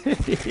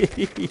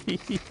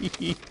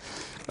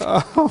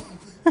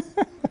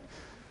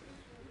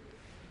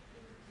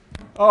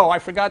 oh, I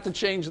forgot to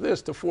change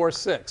this to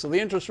 4.6. So the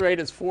interest rate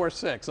is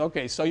 4.6.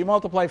 Okay, so you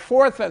multiply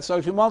so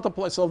if you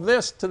multiply, so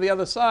this to the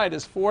other side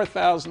is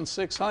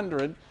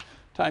 4,600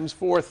 times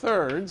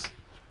 4/3.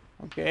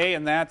 Okay,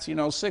 and that's, you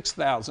know,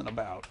 6,000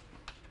 about.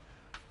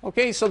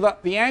 Okay, so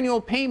the annual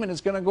payment is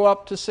going to go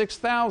up to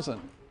 6,000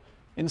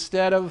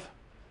 instead of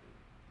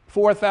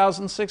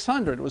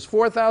 4,600. It was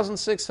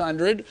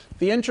 4,600.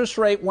 The interest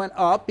rate went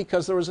up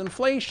because there was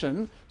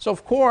inflation. So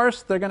of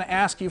course they're going to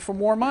ask you for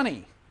more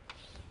money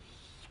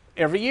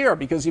every year,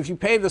 because if you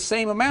pay the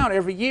same amount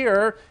every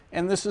year,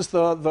 and this is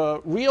the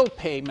real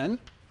payment,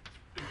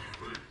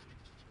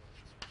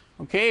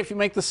 okay, if you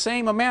make the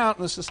same amount,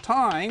 and this is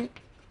time,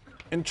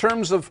 in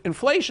terms of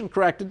inflation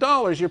corrected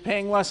dollars, you're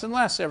paying less and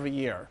less every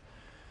year.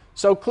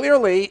 So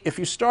clearly, if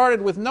you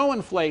started with no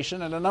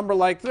inflation and a number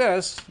like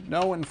this,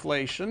 no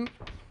inflation,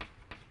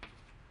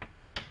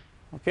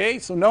 okay,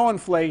 so no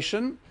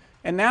inflation,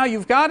 and now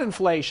you've got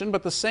inflation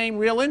but the same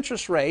real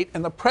interest rate,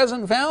 and the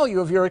present value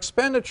of your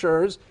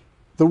expenditures,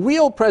 the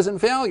real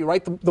present value,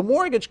 right? The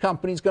mortgage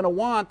company is going to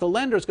want, the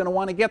lender is going to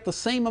want to get the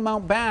same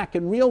amount back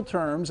in real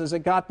terms as it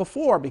got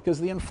before, because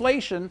the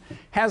inflation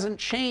hasn't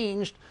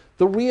changed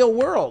the real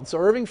world. So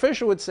Irving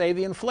Fisher would say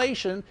the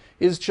inflation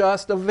is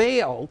just a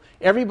veil.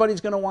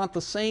 Everybody's going to want the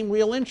same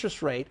real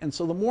interest rate, and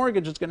so the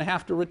mortgage is going to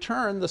have to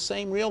return the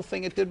same real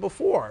thing it did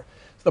before.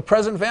 The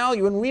present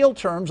value in real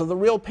terms of the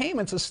real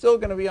payments is still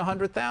going to be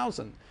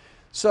 $100,000.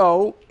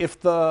 So if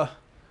the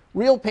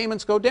real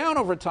payments go down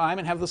over time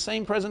and have the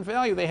same present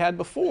value they had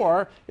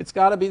before, it's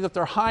got to be that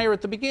they're higher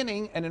at the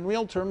beginning and in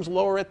real terms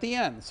lower at the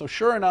end. So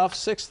sure enough,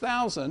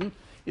 6,000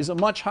 is a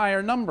much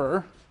higher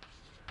number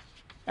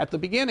at the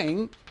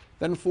beginning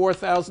than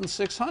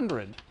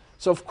 4,600.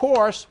 So of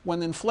course,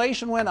 when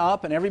inflation went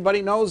up, and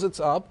everybody knows it's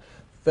up,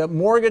 the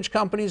mortgage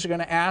companies are going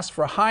to ask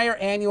for higher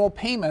annual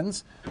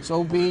payments,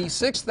 so it'll be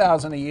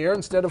 6,000 a year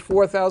instead of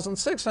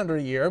 4,600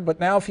 a year. But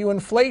now if you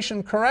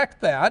inflation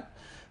correct that,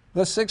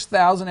 the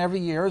 6,000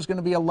 every year is going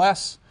to be a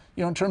less,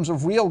 in terms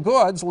of real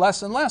goods,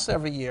 less and less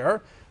every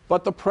year.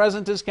 But the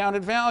present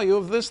discounted value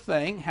of this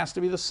thing has to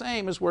be the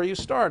same as where you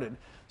started.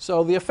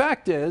 So the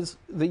effect is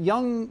the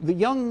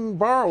young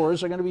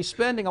borrowers are going to be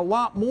spending a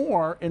lot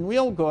more in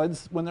real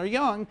goods when they're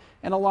young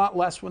and a lot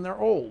less when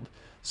they're old.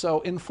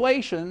 So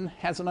inflation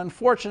has an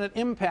unfortunate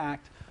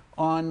impact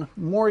on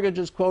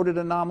mortgages quoted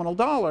in nominal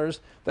dollars,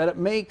 that it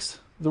makes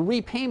the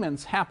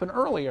repayments happen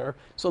earlier.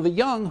 So the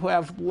young who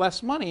have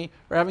less money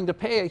are having to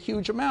pay a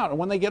huge amount. And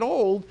when they get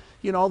old,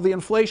 the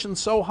inflation's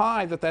so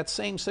high that that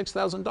same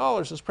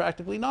 $6,000 is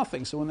practically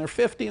nothing. So when they're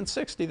 50 and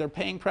 60, they're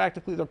paying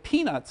practically their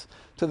peanuts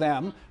to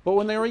them. But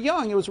when they were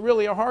young, it was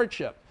really a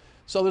hardship.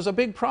 So there's a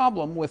big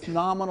problem with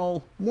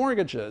nominal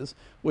mortgages,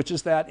 which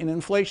is that in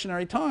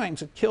inflationary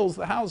times, it kills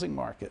the housing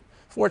market.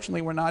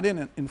 Fortunately, we're not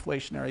in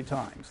inflationary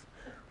times.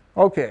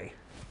 Okay,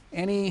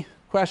 any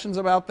questions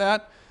about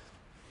that?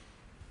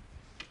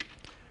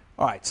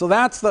 All right, so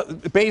that's the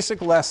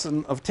basic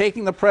lesson of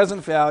taking the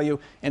present value.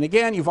 And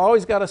again, you've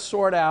always got to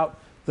sort out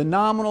the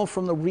nominal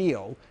from the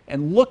real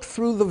and look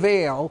through the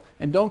veil,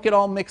 and don't get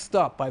all mixed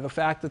up by the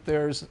fact that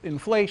there's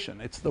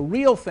inflation. It's the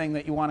real thing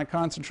that you want to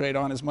concentrate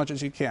on as much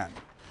as you can.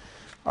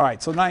 All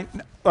right, so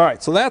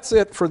that's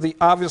it for the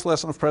obvious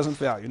lesson of present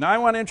value. Now I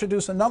want to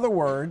introduce another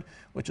word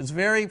which is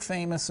very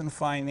famous in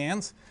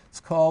finance. It's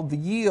called the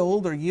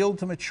yield, or yield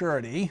to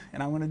maturity.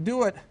 And I'm going to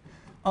do it,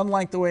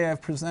 unlike the way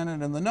I've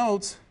presented in the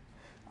notes,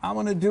 I'm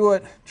going to do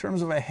it in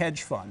terms of a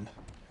hedge fund.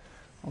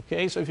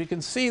 Okay, so if you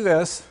can see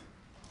this,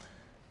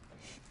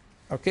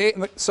 okay,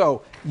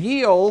 so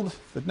yield,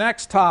 the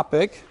next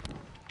topic,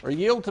 or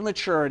yield to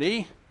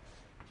maturity,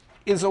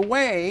 is a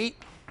way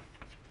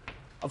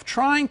of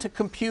trying to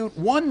compute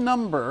one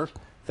number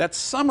that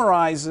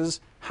summarizes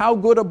how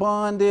good a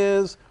bond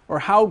is, or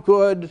how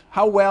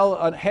well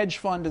a hedge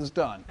fund is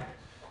done.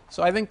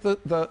 So I think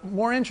the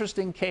more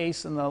interesting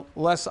case, and the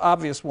less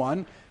obvious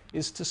one,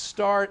 is to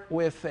start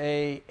with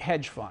a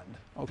hedge fund.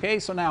 Okay,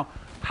 so now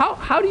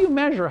how do you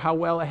measure how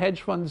well a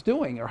hedge fund's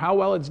doing, or how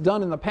well it's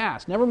done in the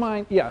past? Never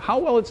mind, how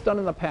well it's done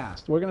in the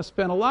past. We're going to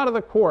spend a lot of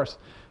the course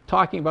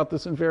talking about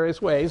this in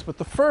various ways, but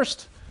the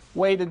first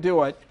way to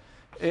do it,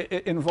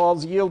 it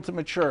involves yield to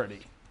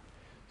maturity.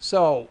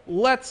 So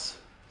let's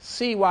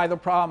see why the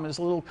problem is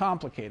a little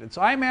complicated.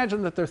 So I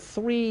imagine that there are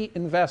 3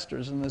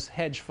 investors in this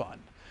hedge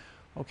fund.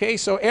 Okay,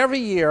 so every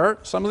year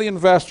some of the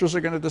investors are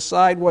going to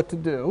decide what to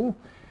do,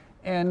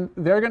 and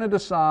they're going to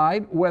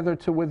decide whether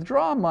to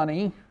withdraw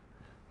money.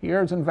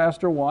 Here's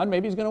investor 1,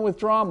 maybe he's going to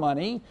withdraw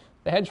money.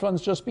 The hedge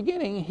fund's just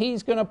beginning,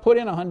 he's going to put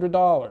in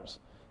 $100.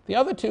 The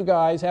other 2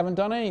 guys haven't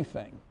done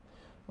anything.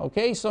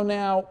 Okay, so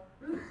now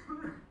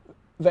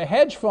the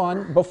hedge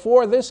fund,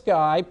 before this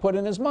guy put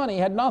in his money,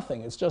 had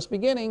nothing. It's just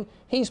beginning.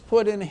 He's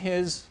put in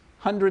his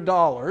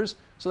 $100,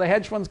 so the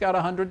hedge fund's got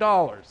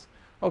 $100.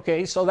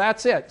 Okay, so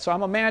that's it. So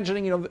I'm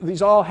imagining,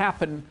 these all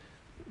happen,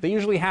 they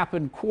usually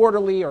happen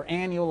quarterly or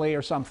annually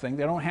or something.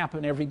 They don't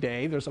happen every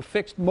day. There's a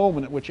fixed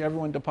moment at which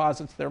everyone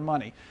deposits their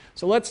money.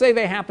 So let's say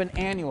they happen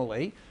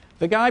annually.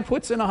 The guy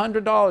puts in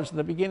 $100 at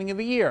the beginning of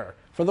the year.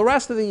 For the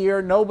rest of the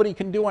year, nobody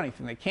can do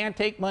anything. They can't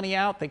take money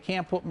out. They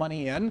can't put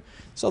money in.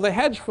 So the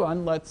hedge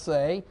fund, let's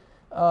say,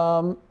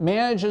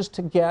 manages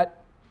to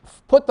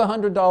put the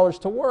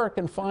 $100 to work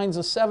and finds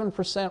a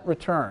 7%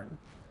 return.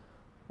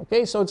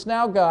 Okay, so it's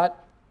now got,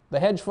 the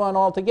hedge fund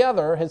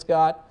altogether has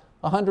got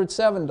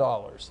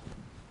 $107.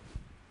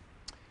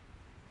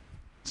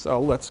 So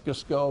let's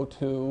just go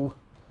to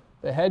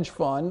the hedge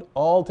fund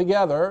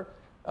altogether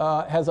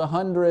has the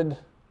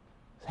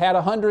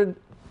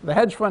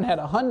hedge fund had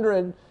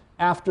 100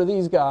 after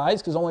these guys,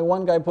 because only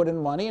one guy put in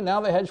money, and now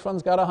the hedge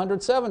fund's got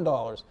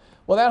 $107.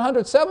 Well, that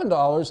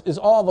 $107 is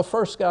all the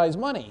first guy's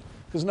money,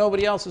 because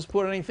nobody else has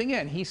put anything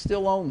in. He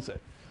still owns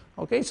it.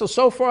 Okay,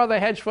 so far the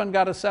hedge fund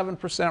got a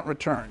 7%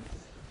 return.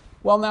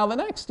 Well, now the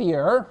next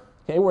year,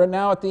 okay, we're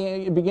now at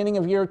the beginning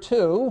of year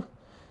 2,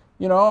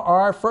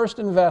 our first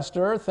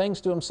investor thinks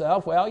to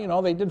himself,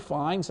 well, they did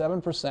fine,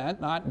 7%,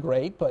 not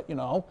great, but,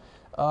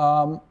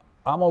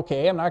 I'm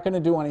okay, I'm not going to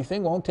do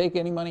anything, won't take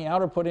any money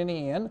out or put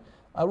any in.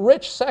 A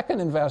rich second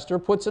investor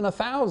puts in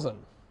 $1,000.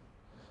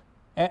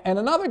 and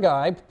another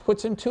guy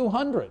puts in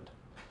 200.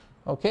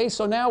 Okay,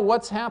 so now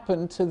what's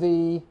happened to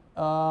the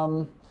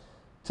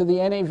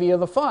NAV of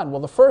the fund?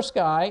 Well, the first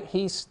guy,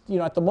 he's,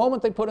 at the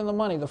moment they put in the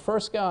money, the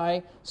first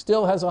guy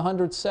still has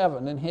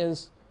 107 in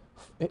his,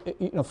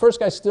 first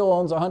guy still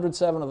owns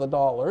 107 of the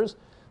dollars.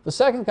 The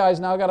second guy's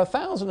now got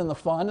 1,000 in the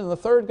fund, and the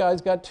third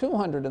guy's got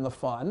 200 in the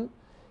fund.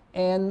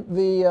 And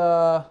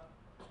the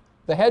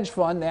hedge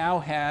fund now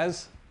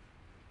has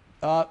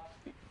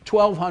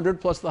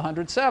 1,200 plus the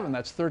 107.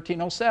 That's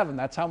 1,307.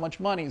 That's how much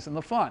money is in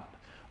the fund.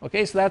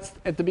 Okay, so that's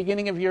at the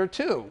beginning of year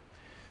 2.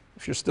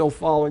 If you're still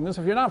following this,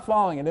 if you're not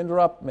following it,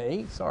 interrupt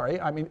me. Sorry.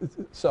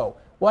 So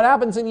what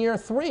happens in year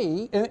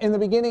 3? In the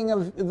beginning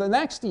of the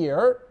next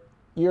year,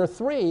 year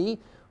 3?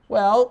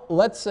 Well,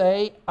 let's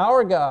say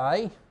our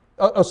guy.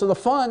 So the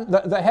fund,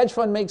 the hedge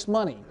fund makes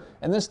money,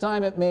 and this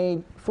time it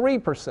made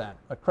 3%,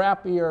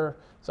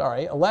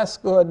 a less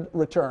good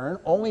return,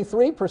 only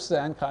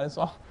 3%. God, it's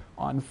all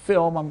on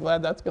film. I'm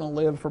glad that's going to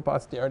live for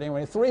posterity.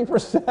 Anyway,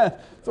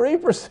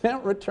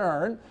 3%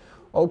 return.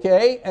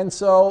 Okay, and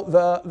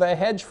so the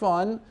hedge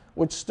fund,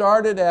 which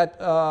started at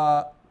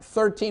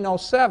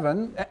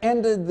 1307,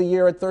 ended the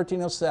year at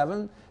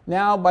 1307.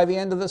 Now, by the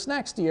end of this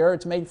next year,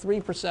 it's made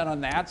 3%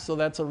 on that, so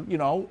that's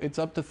it's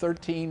up to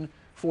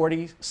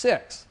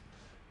 1346.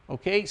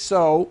 Okay,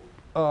 so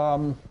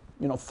 $39,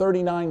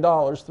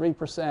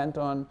 3%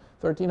 on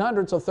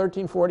 1,300, so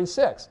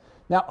 1346.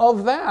 Now,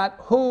 of that,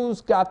 who's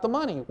got the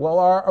money? Well,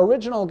 our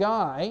original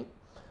guy,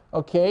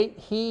 okay,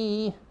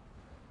 he's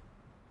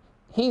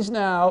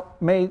now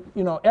made,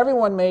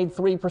 everyone made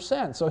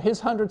 3%. So his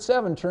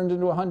 107 turned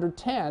into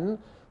 110.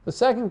 The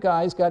second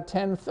guy's got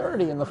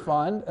 1030 in the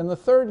fund, and the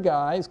third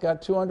guy's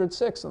got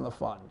 206 in the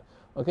fund.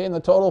 Okay, and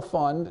the total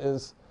fund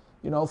is,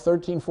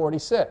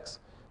 1346.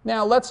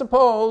 Now, let's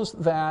suppose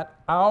that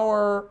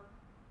our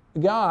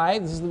guy,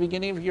 this is the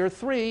beginning of year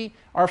 3,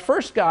 our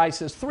first guy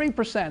says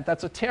 3%,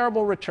 that's a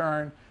terrible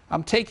return.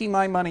 I'm taking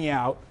my money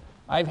out.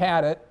 I've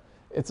had it.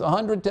 It's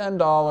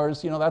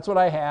 $110, that's what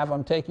I have.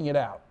 I'm taking it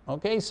out.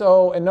 Okay,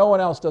 so, and no one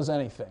else does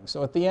anything.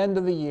 So at the end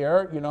of the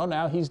year,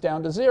 now he's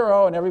down to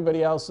 0 and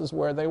everybody else is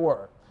where they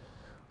were.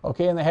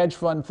 Okay, and the hedge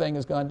fund thing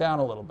has gone down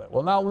a little bit.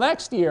 Well, now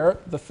next year,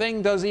 the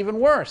thing does even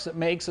worse. It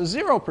makes a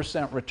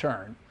 0%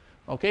 return.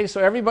 Okay,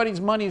 so everybody's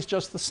money is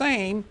just the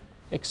same,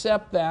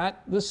 except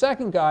that the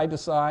second guy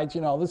decides,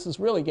 this is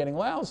really getting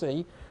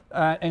lousy,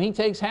 and he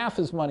takes half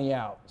his money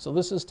out. So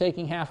this is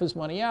taking half his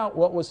money out.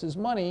 What was his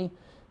money?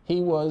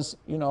 He was,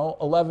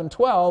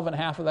 1112, and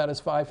half of that is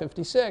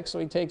 556, so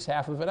he takes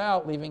half of it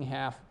out, leaving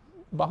half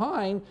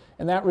behind,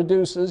 and that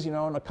reduces,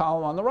 in the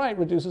column on the right,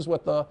 reduces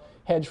what the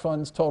hedge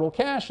fund's total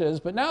cash is.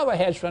 But now the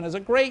hedge fund has a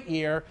great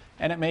year,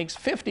 and it makes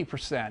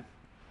 50%.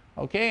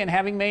 Okay, and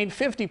having made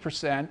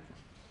 50%,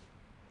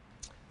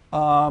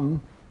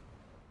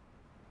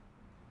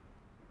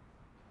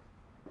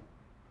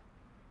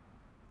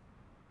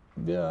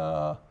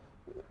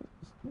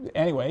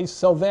 anyway,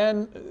 so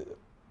then,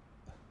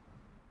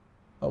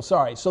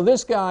 so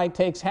this guy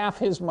takes half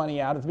his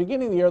money out. At the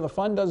beginning of the year, the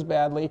fund does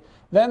badly.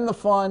 Then the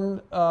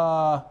fund,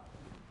 I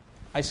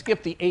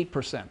skipped the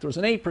 8%. There was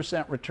an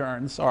 8%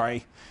 return,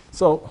 sorry.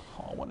 So,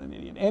 oh, what an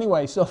idiot.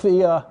 Anyway, so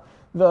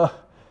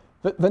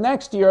the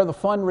next year, the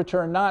fund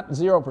returned not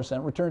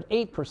 0%, returned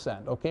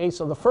 8%, okay?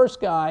 So the first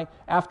guy,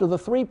 after the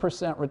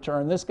 3%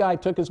 return, this guy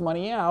took his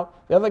money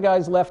out, the other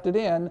guys left it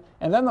in,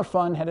 and then the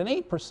fund had an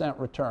 8%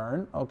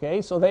 return,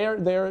 okay? So they're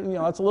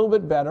that's a little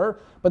bit better,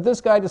 but this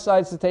guy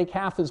decides to take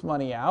half his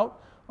money out,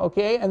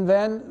 okay? And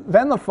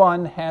then the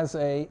fund has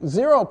a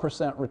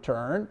 0%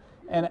 return,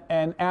 and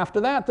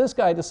after that, this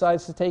guy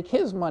decides to take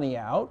his money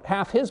out,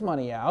 half his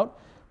money out.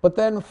 But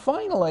then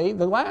finally,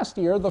 the last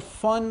year, the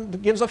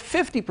fund gives a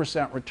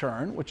 50%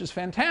 return, which is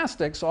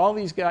fantastic. So all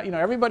these guys,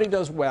 everybody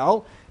does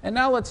well. And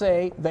now let's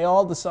say they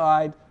all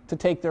decide to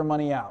take their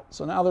money out.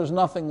 So now there's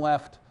nothing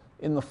left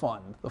in the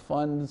fund. The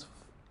funds,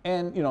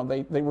 and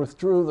they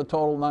withdrew the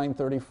total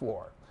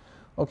 934.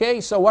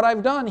 Okay, so what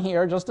I've done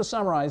here, just to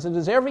summarize it,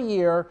 is every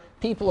year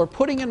people are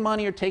putting in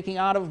money or taking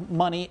out of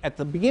money at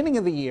the beginning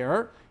of the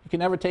year. You can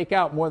never take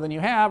out more than you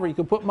have, or you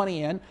can put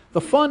money in.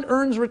 The fund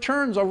earns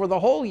returns over the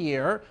whole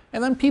year,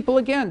 and then people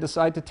again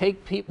decide to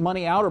take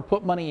money out or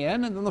put money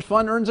in, and then the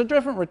fund earns a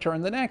different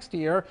return the next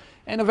year,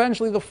 and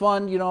eventually the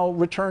fund,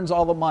 returns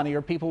all the money,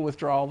 or people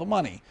withdraw all the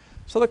money.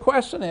 So the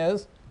question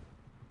is,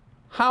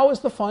 how is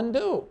the fund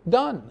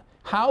done?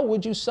 How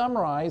would you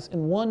summarize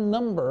in one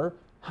number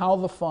how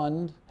the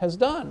fund has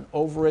done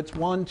over its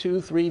 1, 2,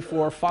 3,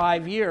 4,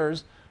 5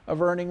 years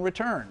of earning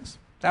returns?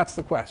 That's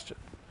the question.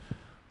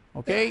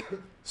 Okay?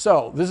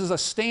 So this is a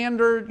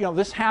standard,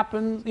 this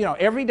happens,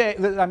 every day.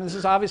 This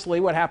is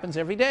obviously what happens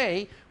every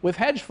day with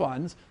hedge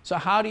funds. So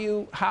how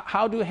do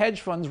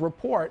hedge funds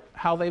report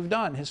how they've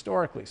done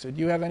historically? So do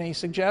you have any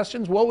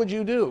suggestions? What would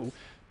you do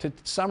to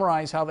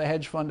summarize how the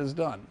hedge fund has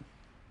done?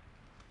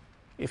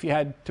 If you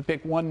had to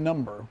pick one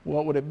number,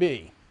 what would it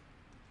be?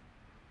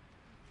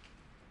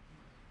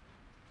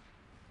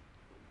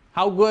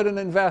 How good an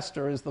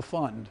investor is the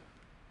fund?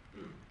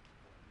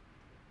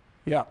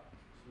 Yeah.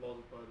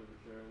 Multiply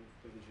the return,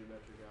 take the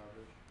geometric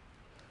average.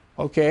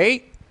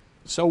 Okay,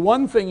 so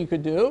one thing you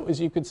could do is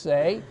you could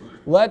say,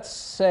 let's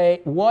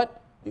say what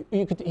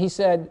he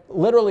said,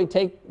 literally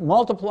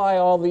multiply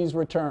all these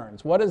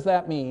returns. What does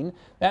that mean?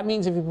 That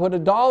means if you put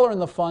 $1 in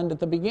the fund at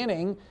the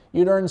beginning,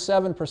 you'd earn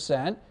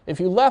 7%. If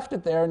you left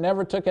it there and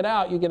never took it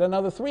out, you get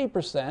another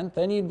 3%.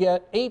 Then you'd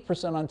get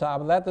 8% on top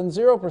of that, then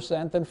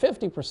 0%, then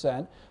 50%.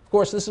 Of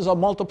course, this is a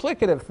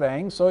multiplicative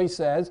thing, so he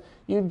says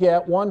you'd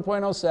get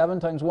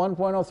 1.07 times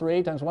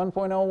 1.03 times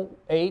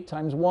 1.08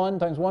 times 1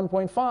 times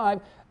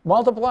 1.5.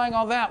 Multiplying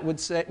all that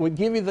would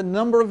give you the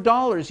number of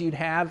dollars you'd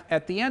have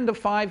at the end of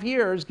 5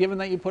 years, given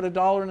that you put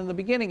 $1 in the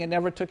beginning and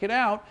never took it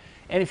out.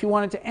 And if you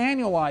wanted to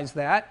annualize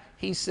that,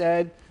 he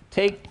said,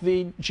 take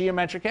the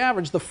geometric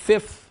average, the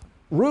fifth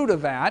root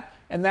of that,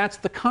 and that's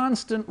the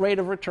constant rate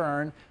of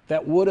return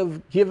that would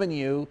have given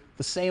you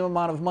the same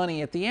amount of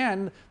money at the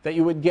end that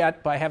you would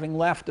get by having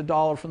left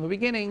 $1 from the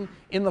beginning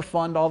in the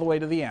fund all the way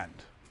to the end.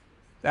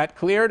 That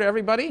clear to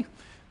everybody?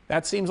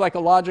 That seems like a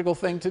logical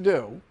thing to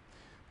do.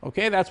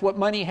 Okay, that's what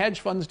money hedge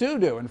funds do.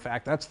 In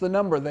fact, that's the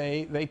number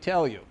they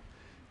tell you.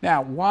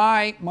 Now,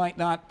 why might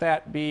not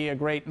that be a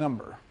great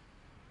number?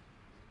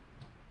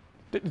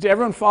 Did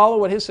everyone follow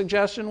what his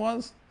suggestion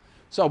was?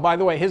 So, by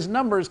the way, his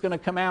number is going to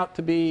come out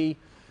to be,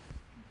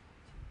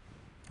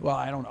 well,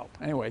 I don't know.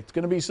 Anyway, it's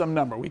going to be some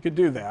number. We could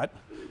do that.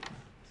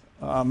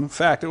 In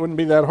fact, it wouldn't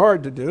be that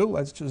hard to do.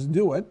 Let's just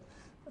do it.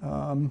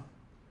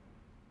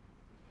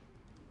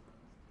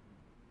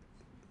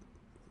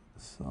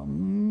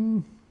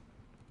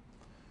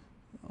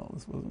 Oh,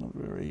 this wasn't a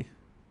very,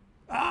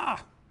 How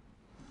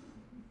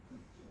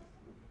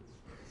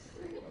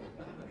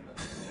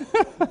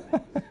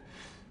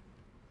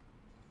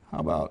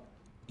about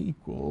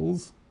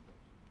equals,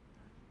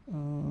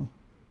 oh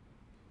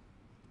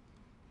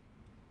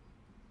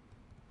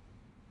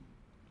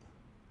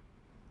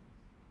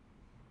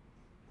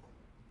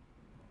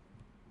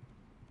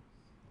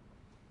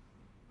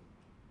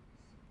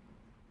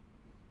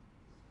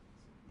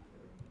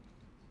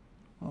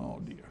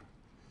dear.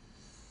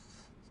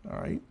 All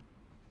right.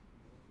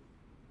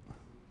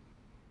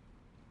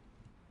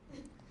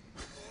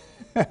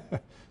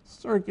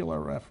 Circular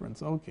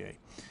reference, okay.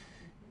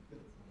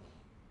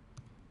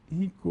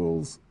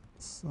 Equals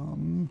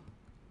sum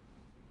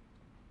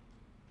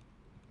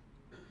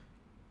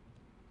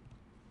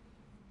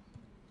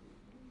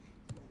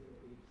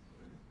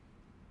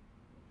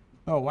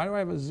oh, why do I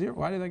have a 0?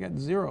 Why did I get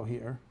 0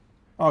 here?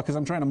 Oh, because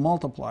I'm trying to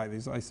multiply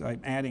these.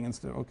 I'm adding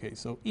instead. Okay,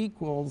 so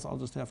equals, I'll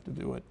just have to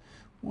do it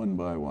one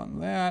by one.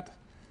 That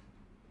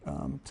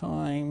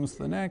times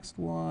the next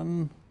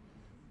one,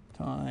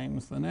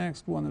 times the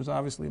next one. There's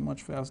obviously a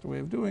much faster way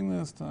of doing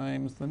this.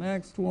 Times the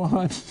next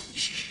one,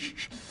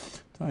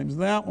 times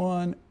that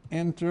one,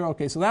 enter.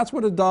 Okay, so that's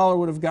what $1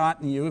 would have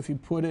gotten you if you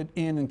put it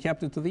in and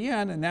kept it to the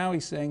end. And now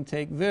he's saying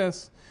take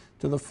this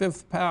to the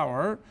 5th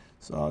power.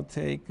 So I'll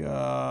take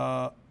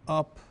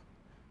up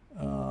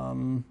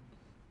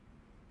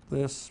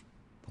this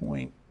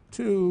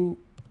 0.2,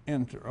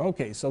 enter.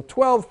 Okay, so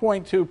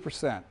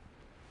 12.2%.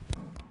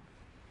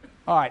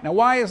 All right, now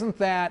why isn't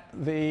that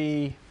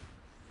the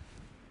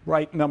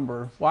right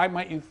number? Why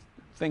might you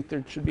think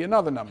there should be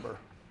another number?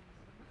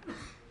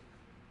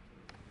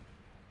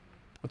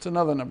 What's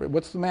another number?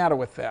 What's the matter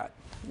with that?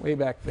 Way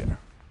back there. It's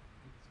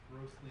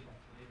grossly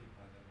inflated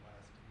by that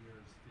last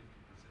year's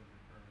 50%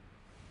 return.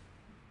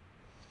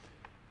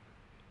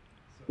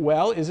 So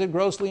Well, is it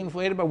grossly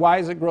inflated? But why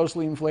is it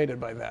grossly inflated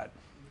by that?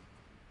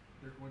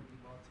 there are going to be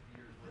lots of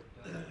years where it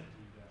doesn't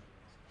do that.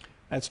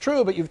 That's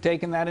true, but you've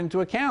taken that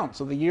into account.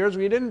 So the years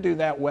where you didn't do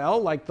that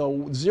well, like the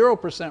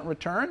 0%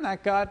 return,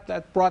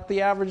 that brought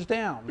the average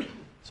down.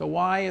 So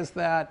why is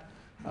that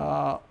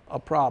a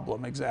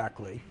problem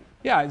exactly?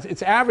 Yeah,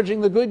 it's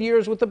averaging the good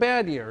years with the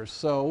bad years.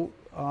 So,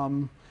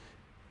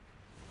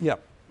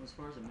 yep. As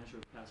far as a measure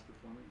of past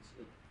performance,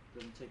 it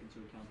doesn't take into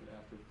account that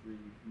after 3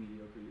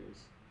 mediocre years,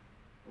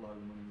 a lot of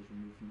the money was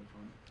removed from the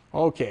fund.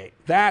 Okay,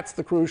 that's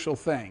the crucial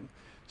thing.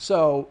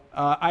 So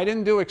I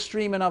didn't do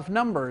extreme enough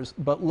numbers,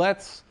 but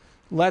let's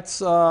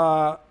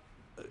the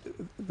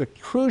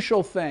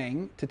crucial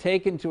thing to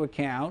take into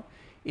account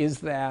is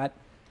that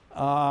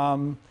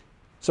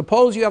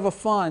suppose you have a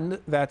fund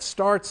that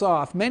starts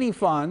off, many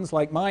funds,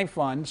 like my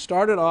fund,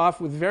 started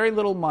off with very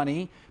little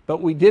money,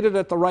 but we did it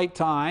at the right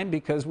time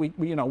because we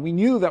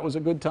knew that was a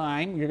good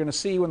time. You're going to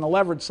see when the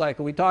leverage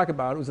cycle we talk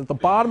about, it was at the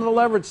bottom of the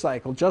leverage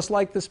cycle, just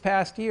like this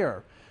past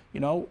year.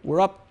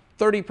 We're up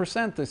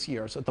 30% this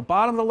year. So at the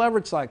bottom of the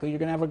leverage cycle, you're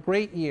going to have a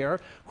great year.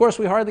 Of course,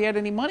 we hardly had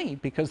any money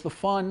because the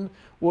fund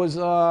was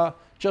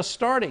just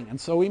starting.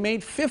 And so we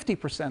made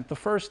 50% the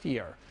first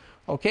year.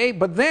 Okay,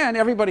 but then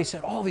everybody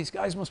said, oh, these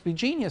guys must be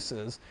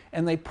geniuses.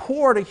 And they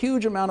poured a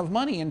huge amount of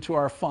money into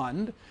our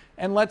fund.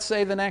 And let's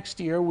say the next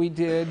year we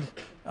did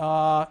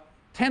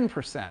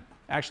 10%.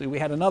 Actually, we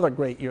had another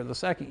great year the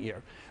second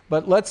year.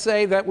 But let's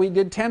say that we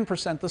did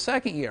 10% the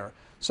second year.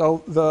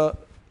 So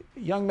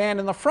young man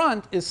in the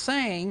front is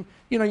saying,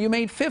 you know, you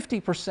made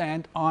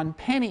 50% on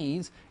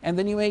pennies and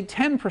then you made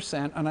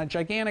 10% on a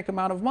gigantic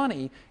amount of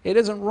money. It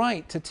isn't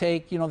right to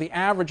take, you know, the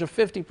average of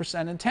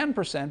 50% and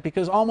 10%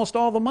 because almost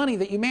all the money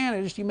that you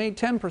managed you made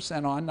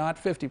 10% on,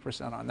 not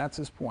 50% on. That's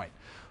his point.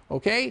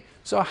 Okay?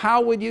 So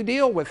how would you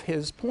deal with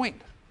his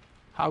point?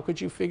 How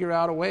could you figure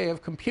out a way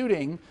of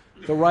computing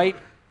the right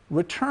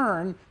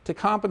return to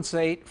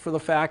compensate for the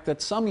fact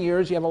that some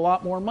years you have a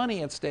lot more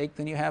money at stake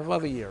than you have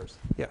other years?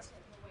 Yes?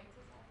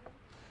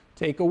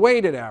 Take a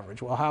weighted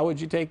average. Well, how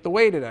would you take the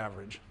weighted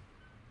average?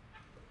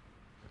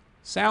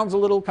 Sounds a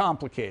little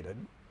complicated.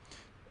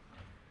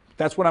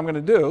 That's what I'm going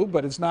to do,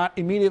 but it's not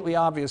immediately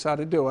obvious how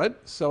to do it.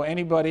 So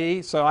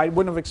anybody, so I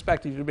wouldn't have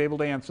expected you to be able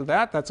to answer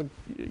that.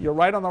 You're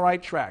right on the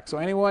right track. So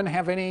anyone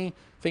have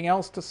anything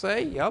else to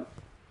say? Yep.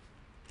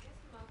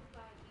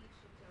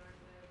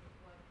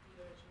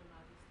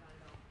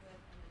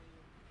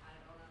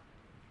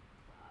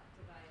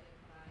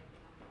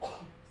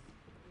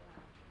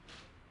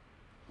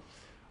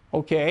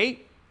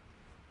 Okay.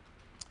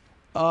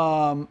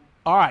 All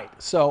right.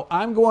 So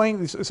I'm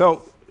going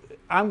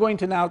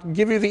to now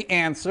give you the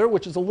answer,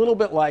 which is a little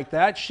bit like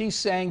that. She's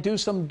saying do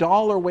some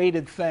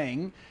dollar-weighted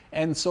thing,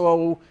 and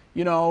so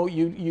you know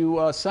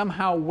you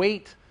somehow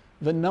weight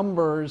the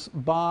numbers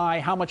by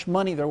how much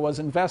money there was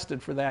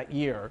invested for that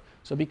year.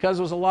 So because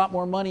there was a lot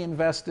more money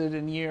invested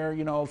in year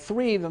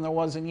 3 than there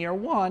was in year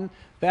 1,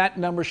 that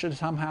number should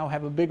somehow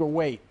have a bigger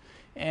weight.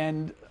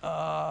 And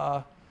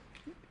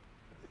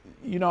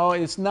you know,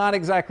 it's not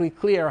exactly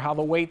clear how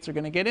the weights are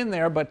going to get in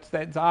there, but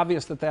it's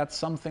obvious that that's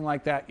something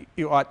like that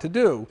you ought to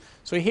do.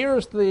 So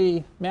here's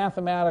the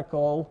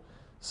mathematical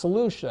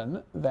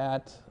solution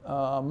that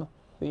the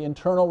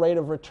internal rate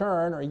of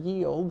return or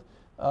yield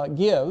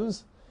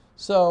gives.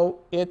 So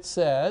it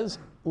says,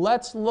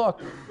 let's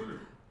look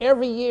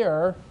every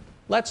year,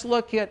 let's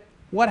look at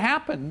what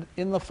happened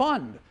in the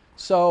fund.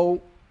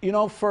 So, you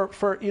know,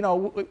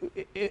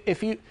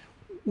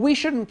 we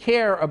shouldn't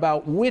care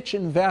about which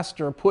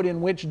investor put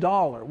in which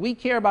dollar. We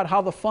care about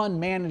how the fund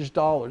managed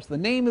dollars. The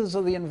names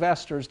of the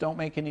investors don't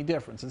make any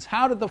difference. It's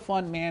how did the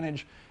fund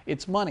manage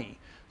its money.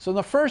 So in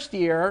the first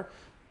year,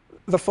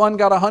 the fund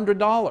got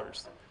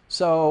 $100.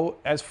 So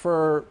as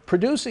for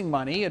producing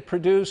money, it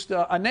produced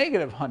a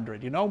negative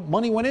 100. You know,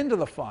 money went into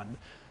the fund.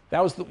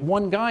 That was the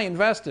one guy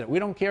invested it. We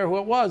don't care who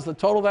it was. The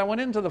total that went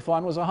into the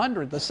fund was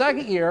 100. The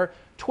second year,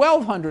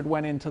 1,200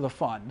 went into the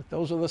fund.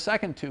 Those are the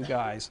second two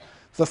guys.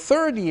 The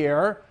third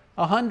year,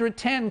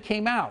 110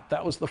 came out.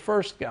 That was the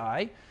first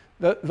guy.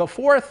 The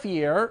fourth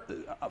year,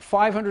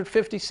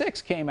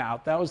 556 came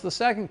out. That was the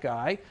second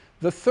guy.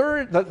 This is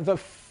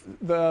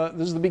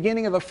the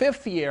beginning of the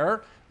fifth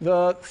year.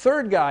 The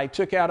third guy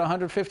took out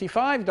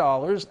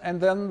 $155,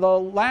 and then the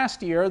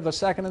last year, the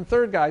second and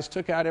third guys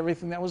took out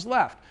everything that was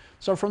left.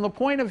 So from the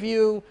point of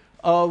view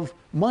of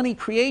money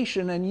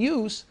creation and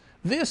use,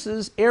 this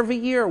is every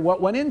year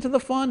what went into the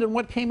fund and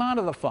what came out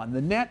of the fund,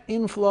 the net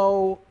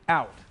inflow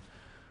out.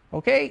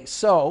 Okay,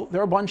 so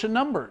there are a bunch of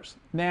numbers.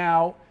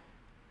 Now,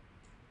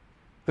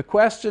 the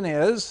question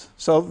is,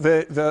 so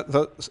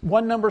the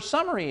one number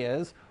summary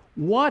is,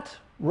 what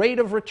rate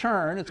of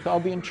return, it's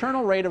called the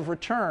internal rate of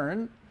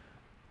return,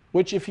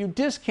 which if you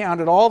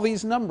discounted all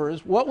these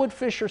numbers, what would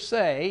Fisher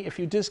say if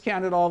you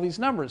discounted all these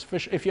numbers?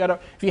 If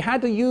you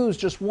had to use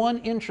just one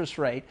interest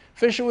rate,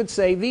 Fisher would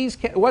say,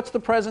 what's the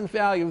present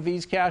value of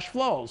these cash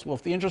flows? Well,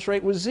 if the interest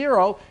rate was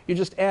 0, you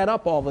just add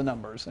up all the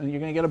numbers, and you're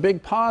going to get a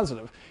big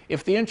positive.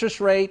 If the interest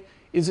rate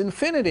is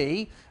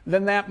infinity,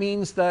 then that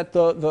means that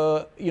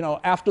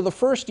after the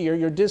first year,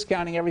 you're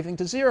discounting everything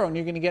to 0, and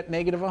you're going to get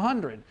negative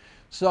 100.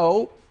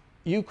 So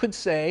you could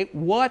say,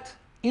 what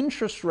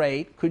interest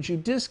rate could you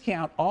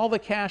discount all the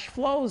cash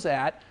flows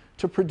at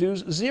to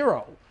produce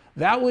 0?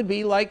 That would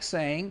be like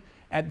saying,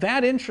 at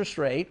that interest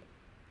rate,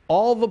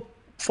 all the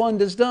fund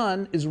has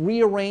done is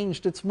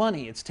rearranged its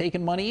money. It's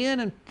taken money in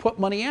and put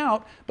money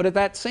out, but at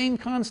that same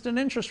constant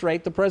interest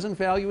rate, the present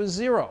value is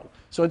 0.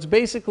 So it's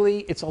basically,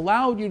 it's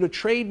allowed you to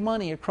trade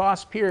money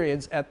across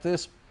periods at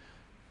this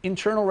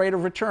internal rate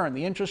of return,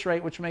 the interest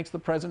rate which makes the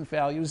present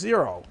value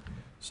 0.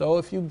 So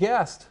if you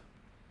guessed,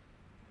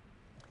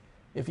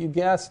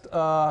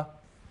 so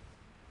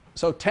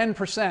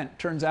 10%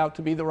 turns out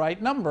to be the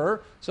right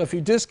number. So if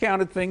you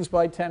discounted things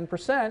by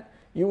 10%,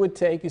 you would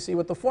take, you see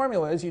what the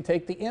formula is, you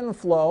take the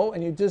inflow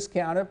and you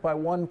discount it by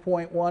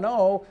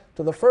 1.10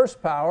 to the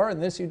first power,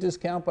 and this you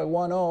discount by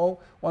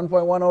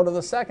 1.10 to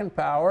the second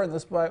power, and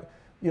this by,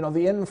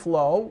 the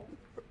inflow,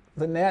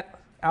 the net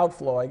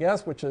outflow, I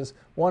guess, which is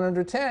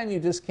 110, you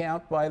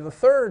discount by the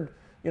third,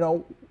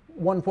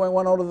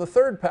 1.10 to the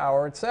third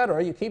power,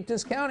 etc. You keep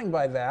discounting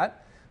by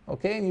that.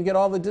 Okay, and you get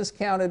all the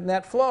discounted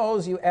net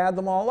flows, you add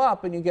them all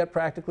up, and you get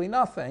practically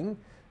nothing.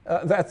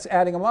 That's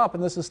adding them up,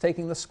 and this is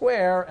taking the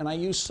square, and I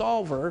use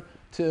solver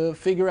to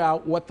figure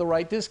out what the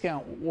right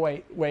discount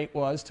weight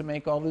was to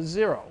make all this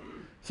 0.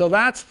 So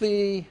that's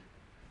the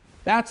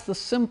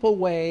simple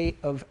way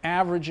of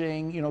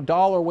averaging,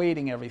 dollar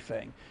weighting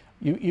everything.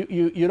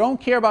 You don't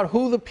care about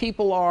who the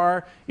people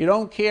are. You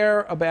don't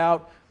care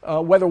about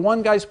whether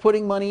one guy's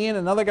putting money in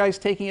and another guy's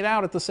taking it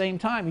out at the same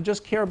time. You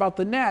just care about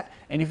the net.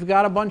 And if you've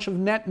got a bunch of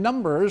net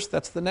numbers,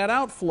 that's the net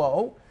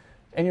outflow,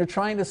 and you're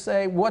trying to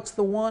say what's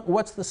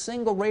the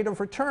single rate of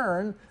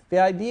return, the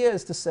idea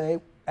is to say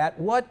at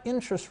what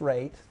interest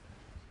rate,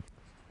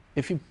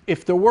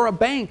 if there were a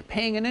bank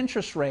paying an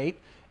interest rate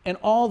and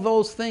all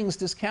those things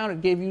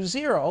discounted gave you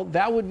 0,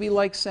 that would be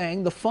like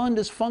saying the fund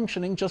is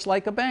functioning just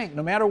like a bank.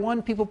 No matter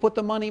when people put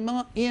the money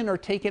in or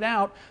take it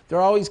out,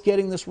 they're always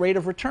getting this rate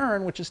of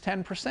return, which is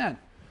 10%.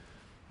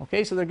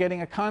 Okay, so they're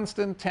getting a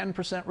constant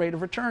 10% rate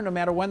of return no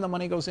matter when the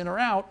money goes in or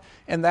out,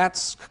 and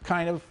that's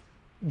kind of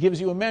gives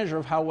you a measure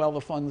of how well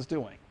the fund's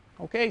doing.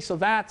 Okay, so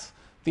that's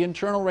the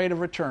internal rate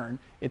of return.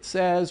 It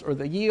says, or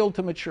the yield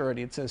to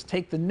maturity, it says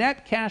take the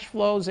net cash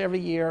flows every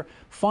year,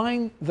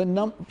 find the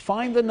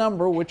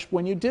number which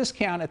when you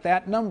discount at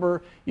that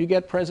number, you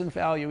get present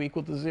value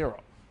equal to 0.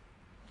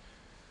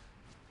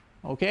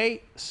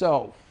 Okay,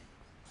 so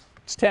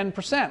it's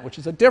 10%, which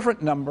is a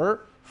different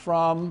number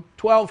from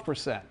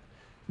 12%.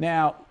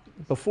 Now,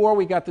 before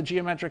we got the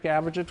geometric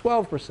average at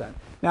 12%.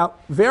 Now,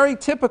 very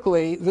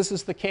typically, this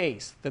is the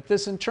case, that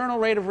this internal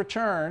rate of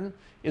return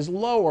is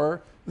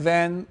lower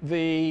than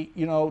the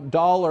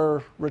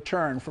dollar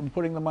return from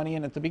putting the money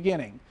in at the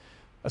beginning,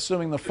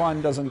 assuming the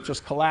fund doesn't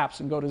just collapse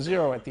and go to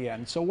 0 at the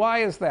end. So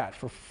why is that?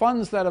 For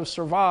funds that have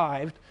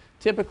survived,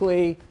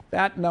 typically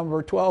that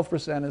number,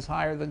 12%, is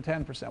higher than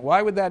 10%.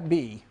 Why would that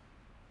be?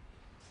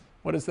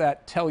 What does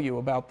that tell you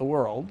about the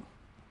world?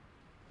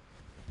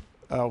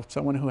 Oh,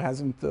 someone who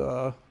hasn't,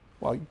 well,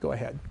 go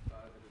ahead.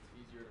 That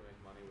it's easier to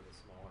make money with a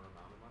smaller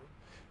amount of money?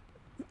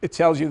 It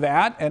tells you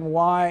that, and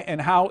why,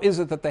 and how is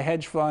it that the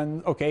hedge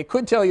fund, okay, it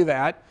could tell you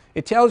that.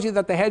 It tells you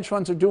that the hedge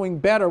funds are doing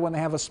better when they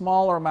have a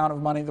smaller amount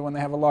of money than when they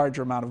have a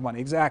larger amount of money.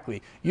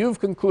 Exactly. You've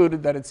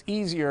concluded that it's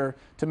easier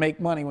to make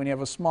money when you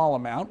have a small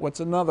amount.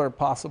 What's another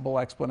possible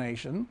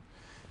explanation?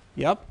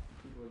 Yep.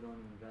 People are going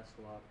to invest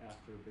a lot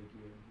after a big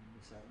year in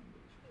the second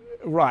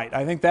age. Right.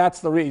 I think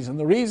that's the reason.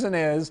 The reason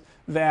is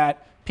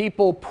that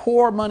people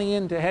pour money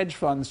into hedge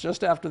funds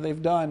just after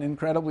they've done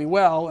incredibly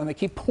well, and they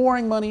keep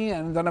pouring money in,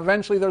 and then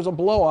eventually there's a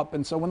blow up.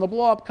 And so when the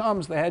blow up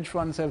comes, the hedge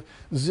funds have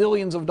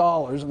zillions of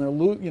dollars, and they're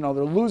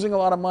losing a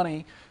lot of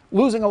money,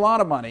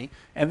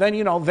 and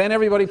then then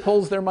everybody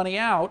pulls their money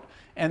out,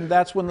 and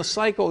that's when the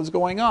cycle is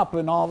going up,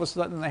 and all of a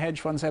sudden the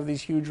hedge funds have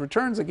these huge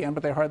returns again,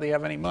 but they hardly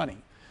have any money.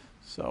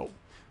 So,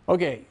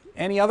 okay,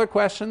 any other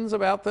questions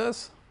about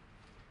this?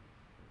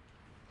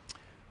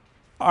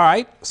 All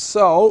right,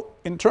 so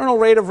internal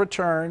rate of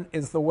return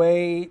is the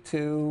way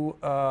to,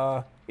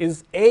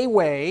 is a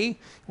way,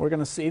 we're going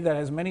to see that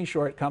has many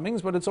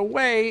shortcomings, but it's a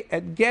way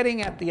at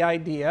getting at the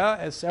idea,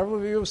 as several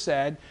of you have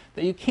said,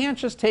 that you can't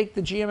just take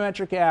the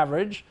geometric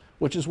average,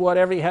 which is what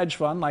every hedge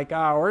fund like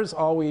ours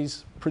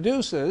always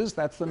produces.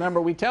 That's the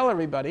number we tell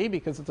everybody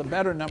because it's a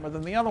better number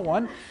than the other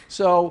one.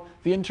 So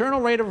the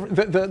internal rate of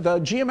the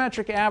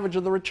geometric average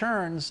of the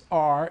returns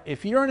are,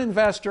 if you're an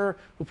investor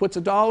who puts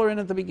 $1 in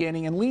at the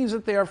beginning and leaves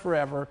it there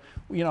forever,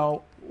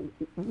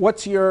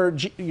 what's your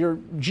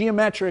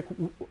geometric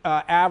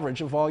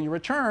average of all your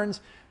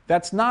returns?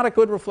 That's not a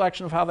good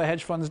reflection of how the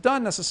hedge fund's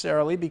done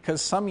necessarily,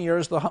 because some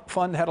years the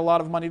fund had a lot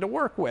of money to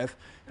work with.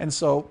 And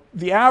so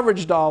the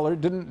average dollar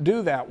didn't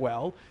do that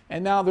well.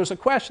 And now there's a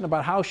question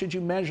about how should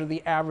you measure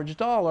the average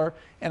dollar.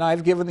 And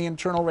I've given the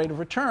internal rate of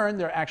return.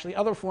 There are actually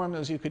other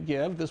formulas you could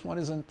give. This one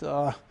isn't,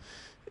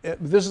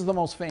 this is the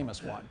most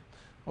famous one.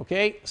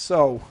 Okay,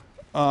 so,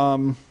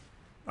 all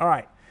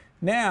right.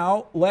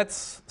 Now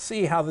let's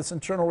see how this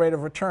internal rate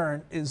of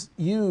return is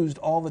used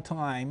all the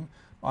time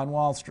on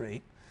Wall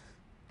Street.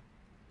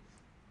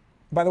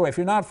 By the way, if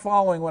you're not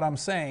following what I'm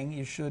saying,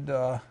 you should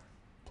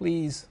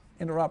please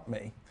interrupt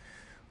me.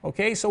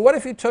 Okay, so what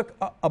if you took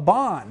a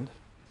bond,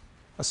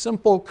 a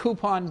simple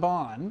coupon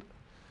bond?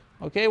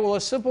 Okay, well, a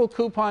simple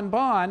coupon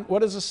bond,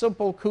 what is a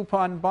simple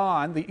coupon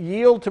bond? The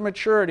yield to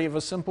maturity of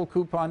a simple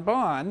coupon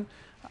bond.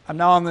 I'm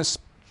now on this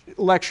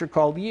lecture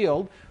called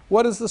yield.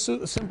 What is the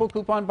simple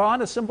coupon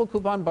bond? A simple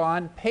coupon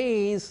bond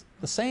pays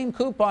the same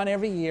coupon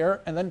every year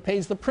and then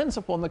pays the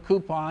principal in the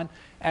coupon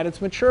at its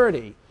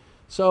maturity.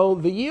 So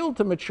the yield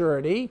to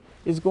maturity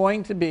is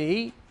going to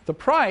be the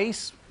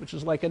price, which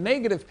is like a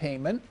negative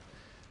payment,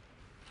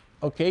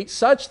 okay,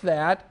 such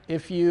that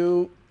if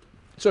you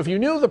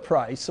knew the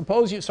price,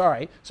 suppose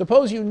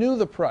you knew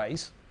the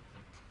price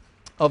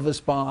of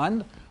this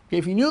bond, okay,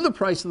 if you knew the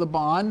price of the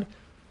bond,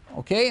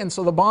 okay, and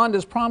so the bond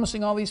is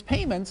promising all these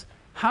payments,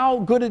 how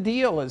good a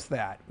deal is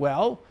that?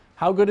 Well,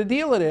 how good a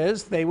deal it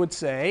is, they would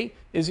say,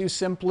 is you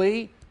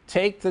simply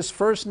take this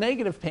first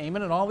negative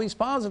payment and all these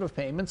positive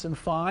payments and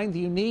find the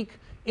unique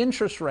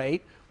interest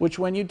rate, which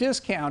when you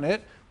discount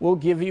it will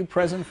give you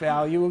present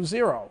value of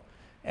 0.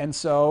 And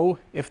so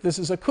if this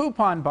is a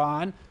coupon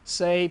bond,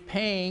 say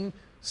paying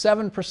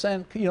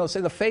 7%,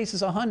 say the face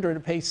is 100,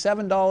 it pays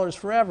 $7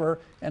 forever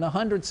and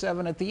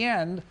 107 at the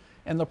end,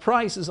 and the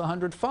price is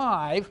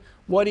 105,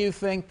 what do you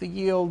think the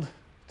yield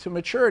to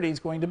maturity is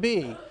going to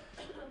be?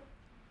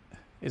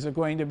 Is it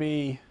going to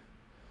be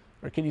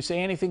Or can you say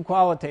anything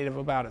qualitative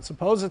about it?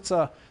 Suppose it's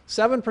a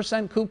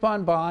 7%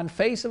 coupon bond,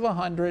 face of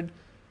 100,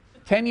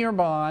 10-year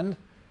bond.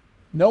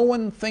 No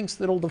one thinks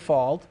that it'll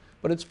default,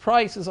 but its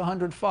price is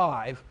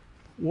 105.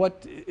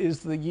 What is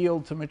the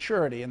yield to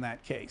maturity in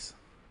that case?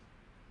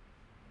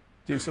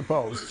 Do you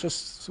suppose?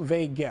 Just a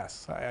vague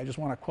guess. I just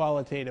want a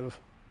qualitative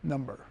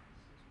number.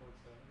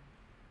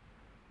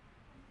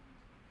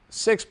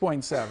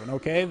 6.7.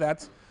 Okay,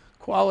 that's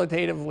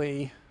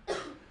qualitatively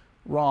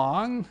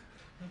wrong.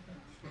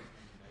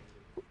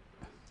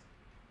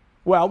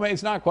 Well,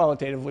 it's not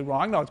qualitatively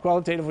wrong. No, it's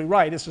qualitatively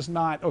right. It's just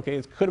not. Okay,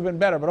 it could have been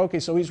better, but okay,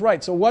 so he's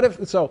right. So what if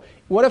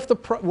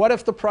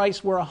the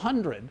price were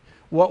 100?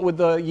 What would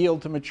the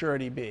yield to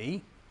maturity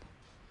be?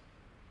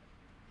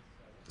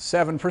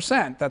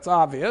 7%. That's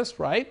obvious,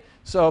 right?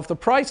 So if the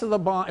price of the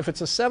bond, if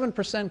it's a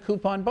 7%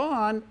 coupon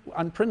bond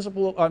on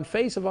principal on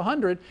face of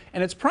 100,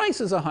 and its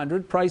price is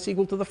 100, price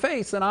equal to the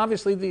face, then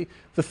obviously the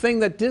thing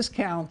that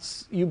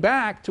discounts you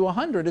back to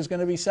 100 is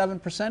going to be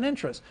 7%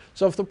 interest.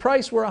 So if the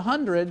price were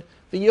 100,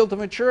 the yield to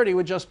maturity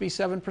would just be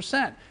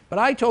 7%. But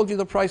I told you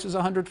the price was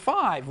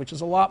 105, which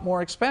is a lot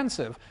more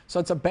expensive. So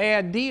it's a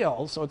bad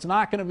deal. So it's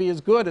not going to be as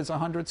good as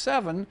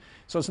 107.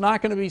 So it's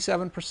not going to be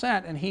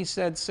 7%. And he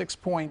said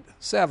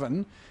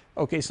 6.7.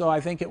 Okay, so I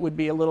think it would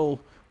be a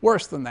little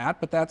worse than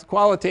that, but that's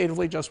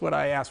qualitatively just what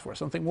I asked for,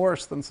 something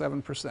worse than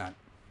 7%.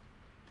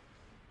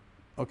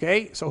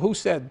 Okay, so who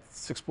said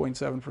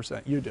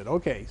 6.7%? You did.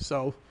 Okay,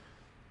 so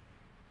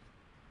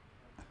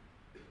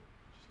Just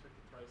took the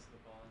price of the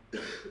bond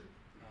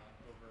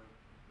over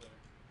the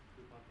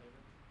coupon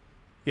payment,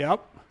 yep.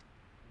 and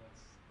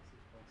that's 6.7.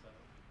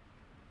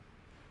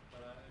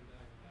 But that's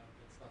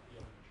not the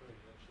yield to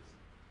maturity. That's just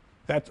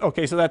That's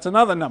okay. So that's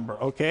another number.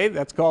 Okay,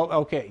 that's called.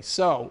 Okay,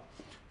 so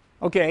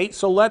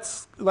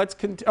let's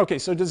okay.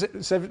 So does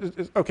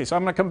it? Okay, so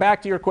I'm going to come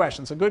back to your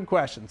question. It's a good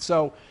question.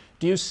 So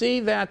do you see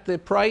that the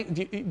price?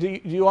 Do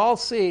you all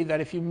see that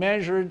if you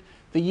measured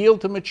the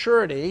yield to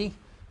maturity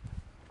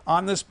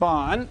on this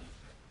bond?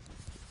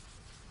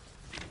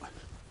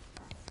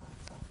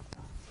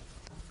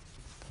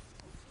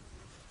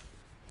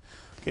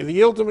 Okay, the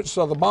yield to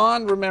so the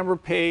bond, remember,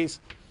 pays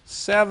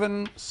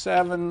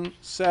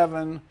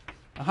 777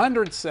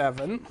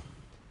 107.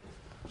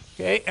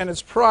 Okay, and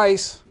its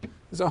price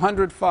is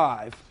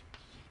 105.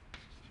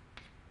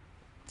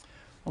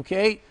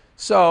 Okay,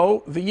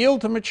 so the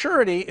yield to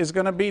maturity is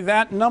going to be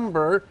that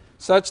number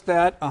such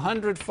that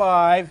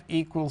 105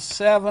 equals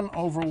 7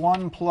 over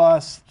 1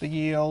 plus the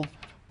yield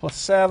plus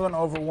 7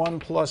 over 1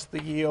 plus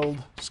the yield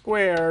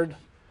squared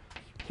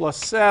plus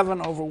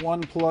 7 over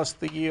 1 plus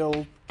the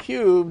yield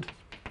cubed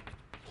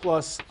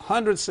plus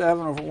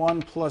 107 over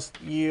 1 plus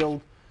the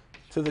yield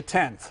to the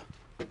 10th.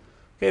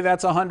 Okay,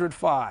 that's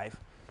 105.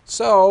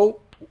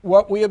 So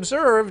what we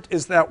observed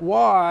is that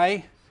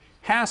y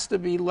has to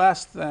be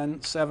less than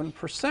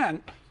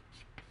 7%,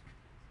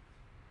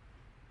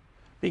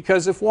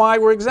 because if y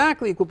were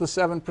exactly equal to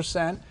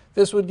 7%,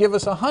 this would give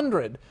us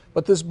 100.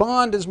 But this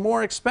bond is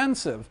more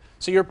expensive,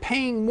 so you're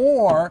paying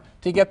more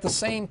to get the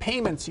same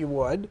payments you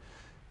would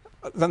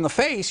than the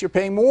face. You're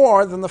paying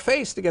more than the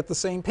face to get the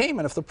same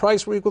payment. If the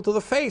price were equal to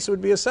the face, it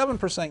would be a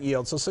 7%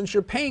 yield. So since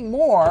you're paying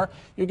more,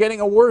 you're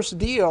getting a worse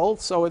deal.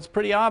 So it's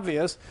pretty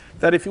obvious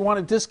that if you want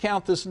to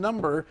discount this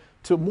number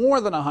to more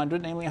than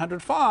 100, namely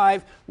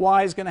 105,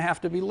 y is going to have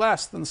to be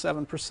less than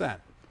 7%.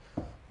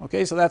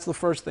 Okay, so that's the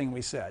first thing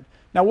we said.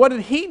 Now what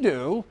did he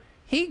do?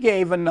 He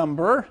gave a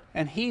number,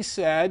 and he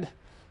said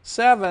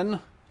 7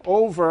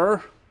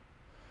 over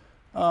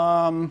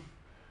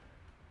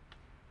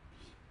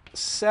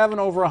 7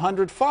 over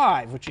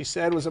 105, which he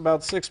said was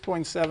about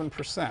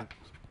 6.7%.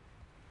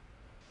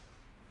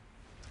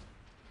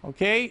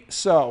 Okay,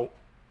 so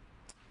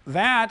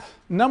that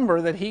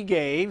number that he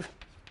gave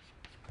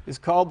is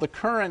called the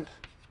current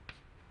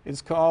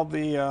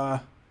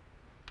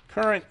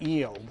current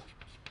yield.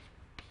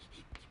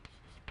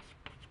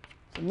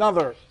 It's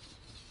another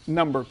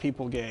number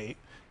people give.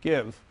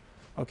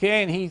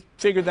 Okay, and he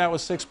figured that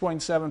was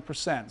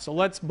 6.7%. So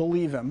let's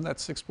believe him.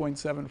 That's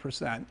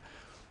 6.7%.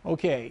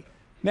 Okay.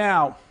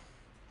 Now,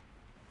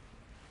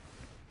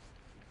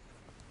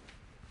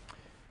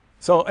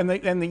 so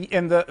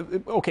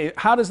okay,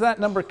 how does that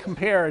number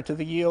compare to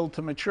the yield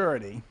to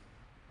maturity?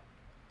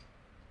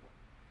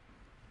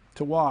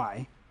 To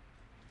y?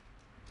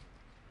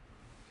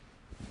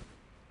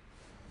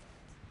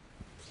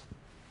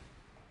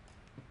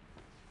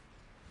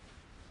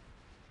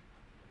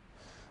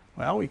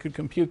 Well, we could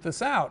compute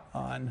this out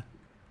on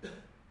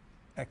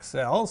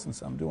Excel,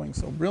 since I'm doing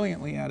so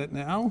brilliantly at it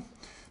now.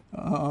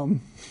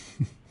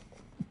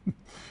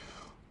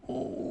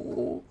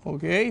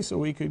 Okay, so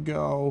we could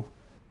go,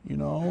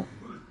 7,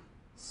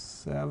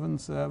 7,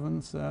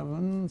 7,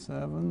 7,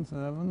 7,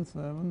 7,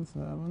 7,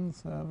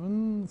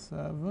 7,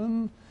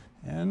 7,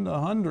 and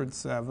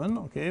 107.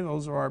 Okay,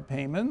 those are our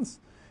payments.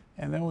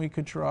 And then we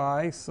could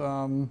try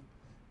some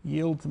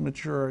yield to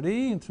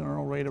maturity,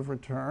 internal rate of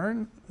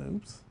return.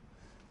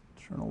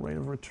 Internal rate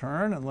of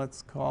return, and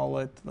let's call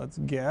it, let's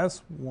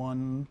guess,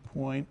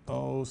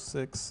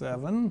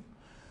 1.067.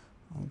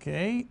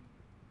 Okay,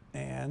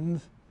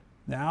 And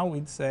now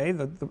we'd say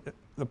that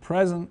the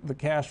present, the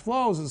cash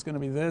flows is going to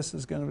be this,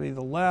 is going to be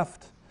the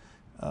left.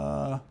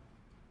 Oh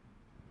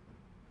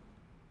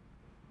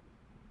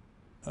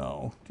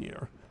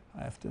dear,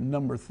 I have to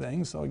number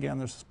things. So again,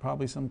 there's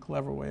probably some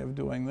clever way of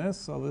doing this.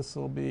 So this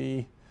will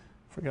be,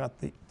 forgot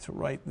to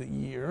write the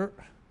year.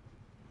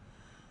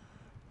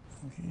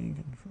 Okay,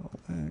 Control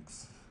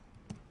X.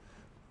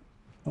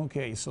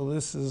 Okay, so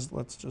this is,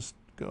 let's just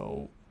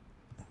go,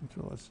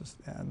 let's just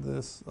add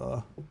this,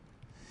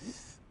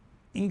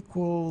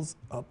 equals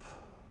up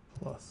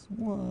plus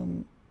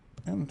 1,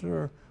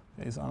 enter.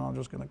 Okay, so I'm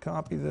just going to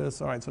copy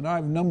this. All right, so now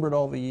I've numbered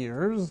all the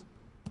years.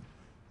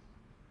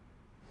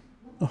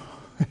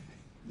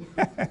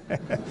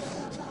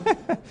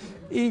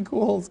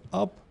 Equals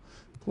up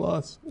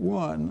plus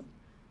 1,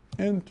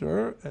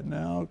 enter, and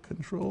now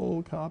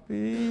Control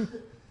copy.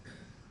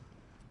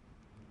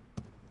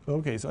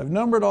 Okay, so I've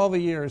numbered all the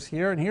years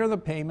here, and here are the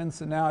payments.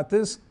 And now at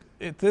this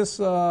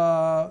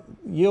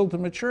yield to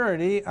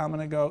maturity, I'm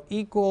going to go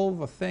equal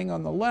the thing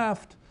on the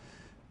left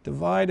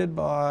divided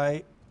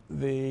by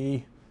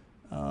the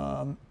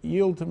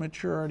yield to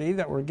maturity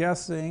that we're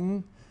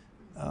guessing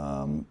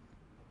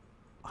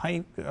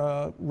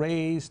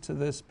raised to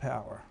this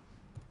power.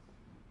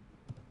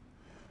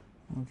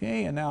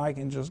 Okay, and now I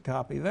can just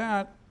copy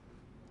that,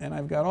 and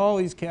I've got all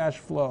these cash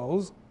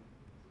flows.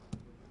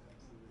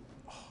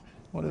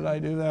 What did I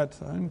do that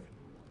time?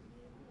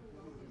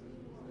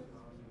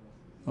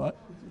 What?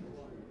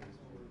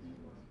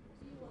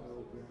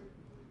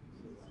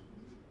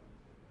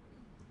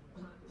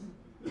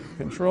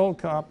 Control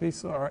copy,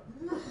 sorry.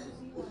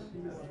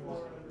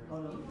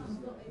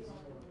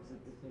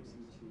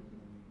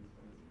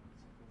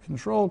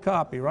 Control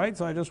copy, right?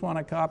 So I just want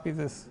to copy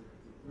this.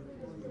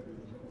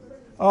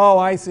 Oh,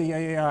 I see.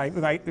 Yeah.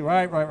 Right.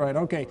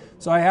 Okay.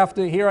 So I have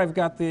to, here I've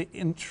got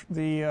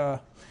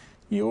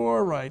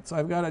you're right. So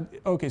I've got a,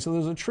 okay, so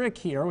there's a trick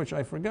here, which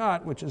I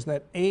forgot, which is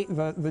that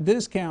the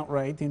discount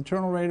rate, the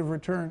internal rate of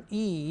return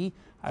E,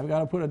 I've got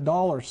to put a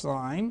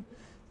 $sign,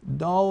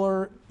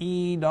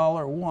 $E,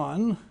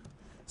 $1,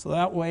 so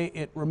that way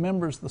it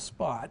remembers the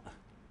spot.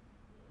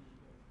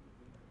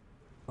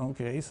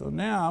 Okay, so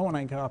now when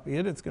I copy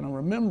it, it's going to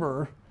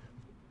remember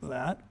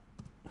that.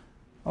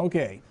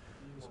 Okay.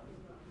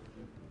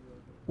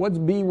 What's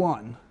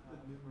B1?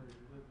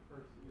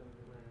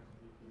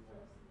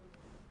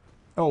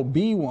 Oh,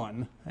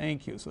 B1,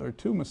 thank you. So there are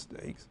two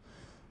mistakes.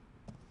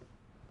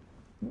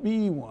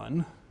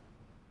 B1.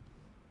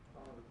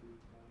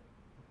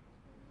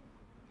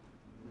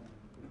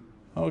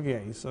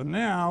 Okay, so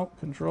now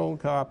Control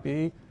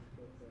copy.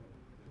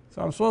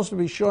 So I'm supposed to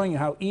be showing you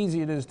how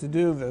easy it is to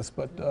do this,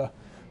 but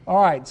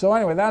all right, so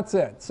anyway, that's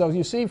it. So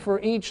you see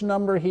for each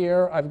number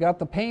here, I've got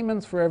the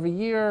payments for every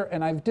year,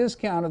 and I've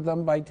discounted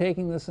them by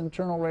taking this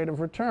internal rate of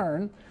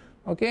return.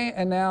 Okay,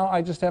 and now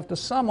I just have to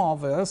sum all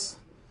this.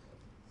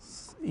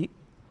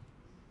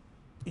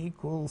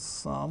 Equals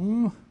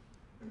sum,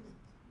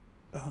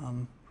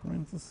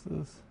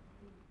 parenthesis,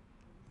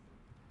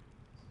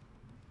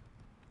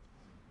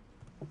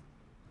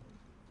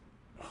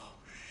 oh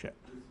shit.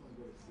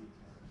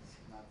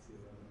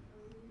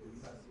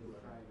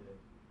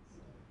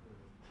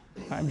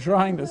 I'm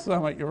trying to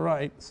sum it, you're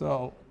right.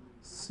 So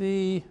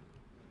C,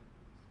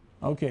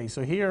 okay,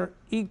 so here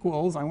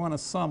equals, I want to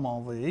sum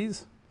all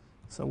these.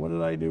 So what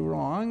did I do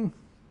wrong?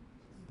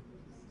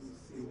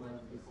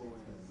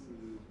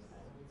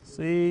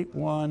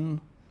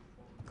 C1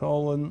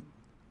 colon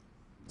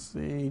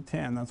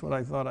C10. That's what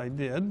I thought I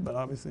did, but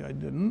obviously I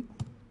didn't.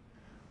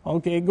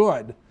 Okay,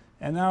 good.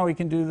 And now we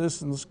can do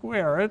this and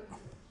square it.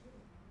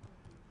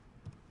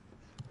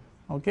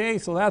 Okay,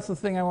 so that's the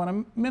thing I want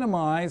to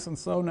minimize, and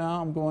so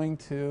now I'm going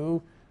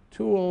to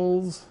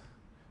Tools,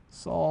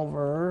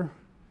 Solver,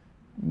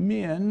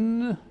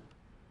 min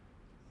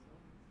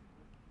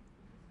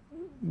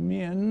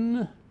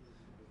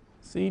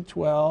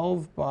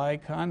C12 by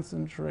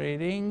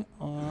concentrating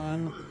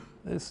on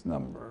this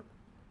number.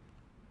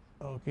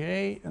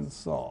 Okay, and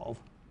solve.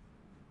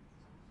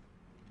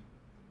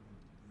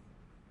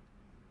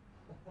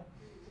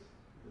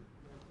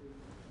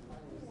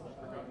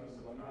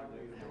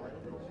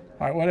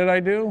 All right, what did I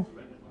do?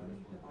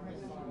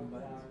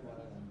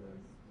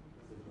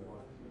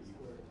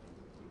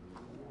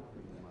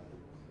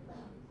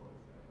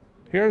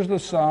 Here's the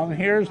sum,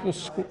 here's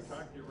the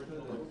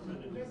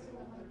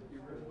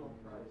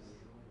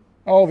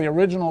oh, the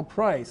original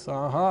price.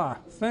 Aha.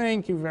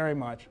 Thank you very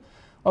much.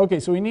 Okay,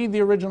 so we need the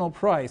original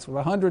price with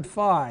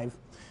 105.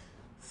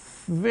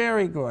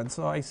 Very good.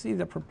 So I see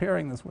that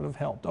preparing this would have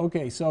helped.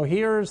 Okay, so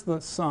here's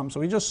the sum. So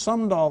we just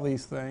summed all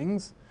these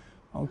things.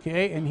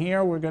 Okay, and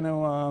here we're going to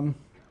all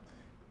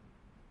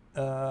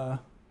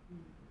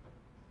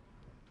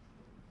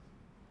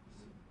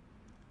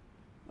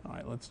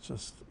right, let's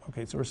just,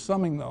 okay, so we're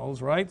summing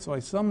those, right? So I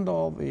summed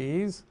all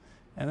these,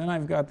 and then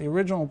I've got the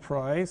original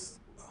price,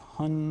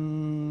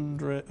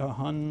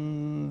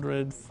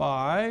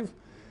 105,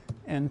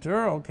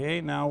 enter.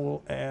 Okay, now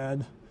we'll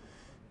add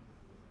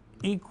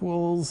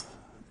equals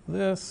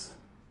this,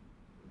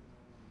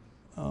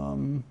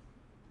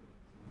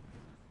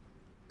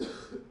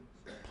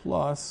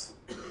 plus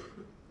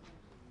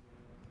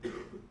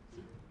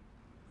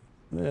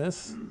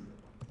this.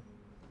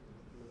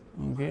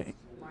 Okay.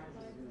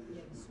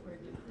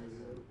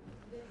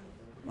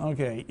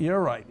 Okay, you're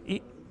right.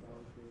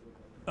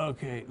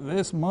 Okay,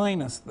 this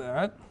minus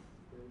that.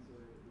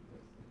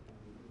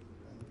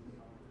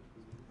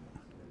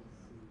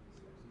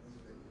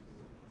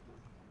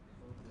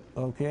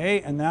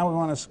 Okay, and now we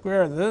want to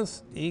square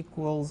this,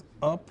 equals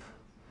up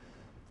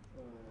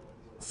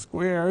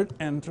squared,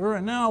 enter,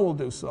 and now we'll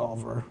do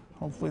solver.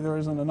 Hopefully there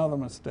isn't another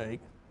mistake.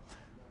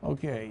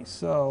 Okay,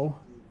 so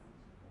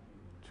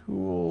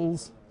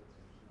tools,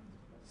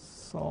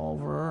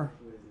 solver.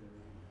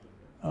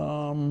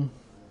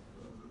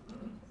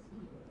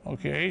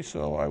 Okay,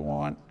 so I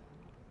want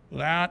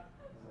that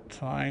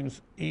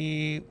times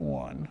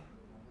E1.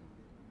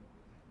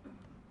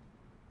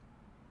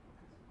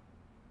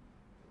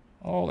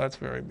 Oh, that's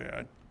very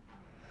bad.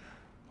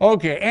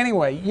 Okay,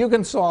 anyway, you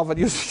can solve it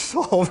using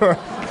solver.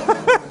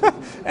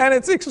 And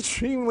it's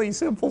extremely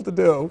simple to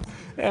do.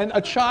 And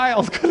a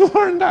child could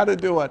learn how to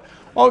do it.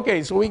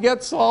 Okay, so we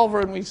get solver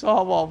and we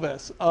solve all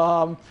this.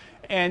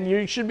 And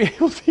you should be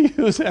able to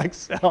use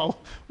Excel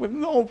with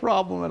no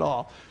problem at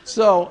all.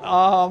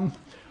 So,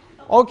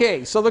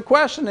 okay, so the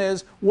question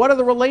is, what are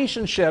the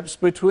relationships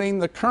between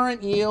the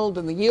current yield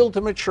and the yield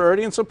to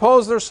maturity? And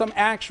suppose there's some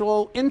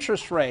actual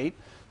interest rate.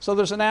 So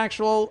there's an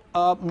actual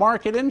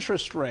market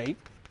interest rate.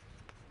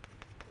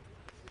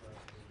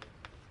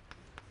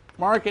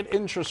 Market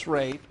interest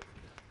rate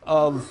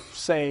of,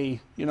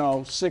 say,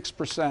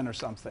 6% or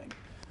something.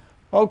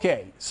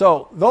 Okay,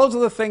 so those are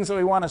the things that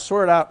we want to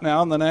sort out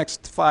now in the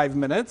next 5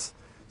 minutes.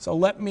 So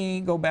let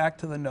me go back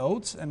to the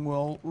notes and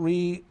we'll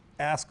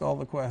re-ask all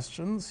the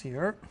questions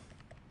here.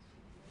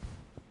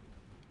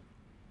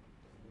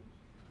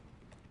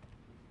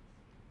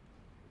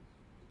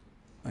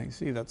 I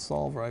see that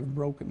solver I've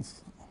broken.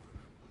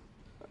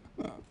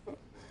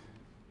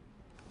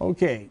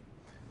 Okay,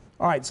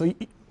 all right, so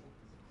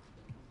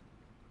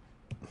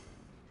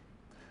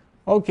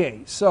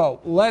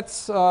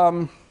let's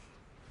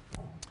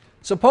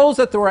suppose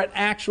that there were an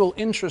actual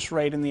interest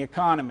rate in the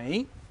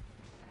economy.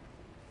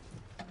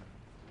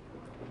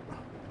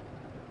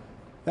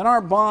 Then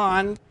our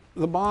bond,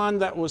 the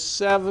bond that was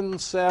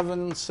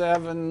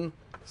 107,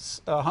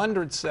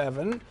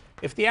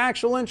 if the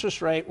actual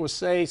interest rate was,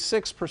 say,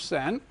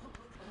 6%,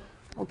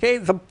 okay,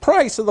 the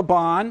price of the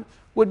bond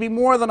would be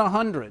more than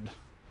 100.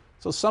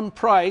 So some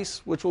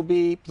price, which will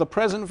be the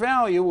present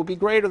value, will be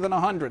greater than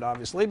 100,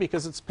 obviously,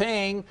 because it's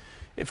paying.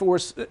 If the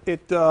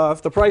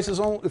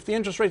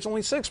interest rate's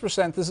only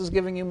 6%, this is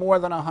giving you more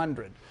than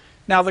 100.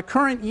 Now the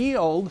current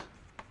yield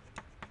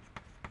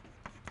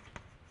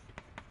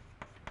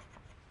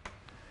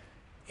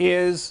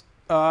is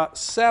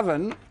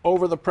 7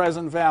 over the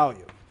present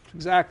value.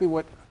 Exactly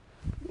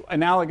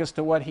analogous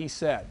to what he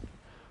said.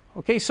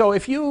 Okay, so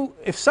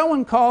if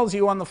someone calls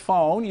you on the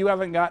phone, you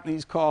haven't gotten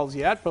these calls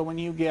yet, but when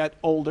you get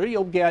older,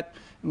 you'll get,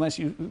 unless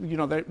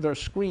they're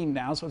screened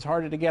now, so it's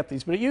harder to get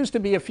these. But it used to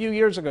be a few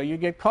years ago, you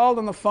get called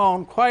on the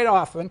phone quite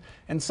often,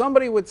 and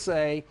somebody would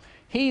say,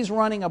 he's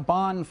running a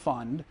bond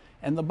fund,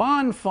 and the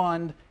bond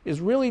fund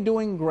is really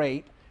doing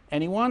great,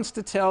 and he wants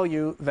to tell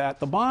you that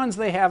the bonds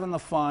they have in the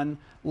fund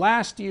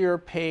last year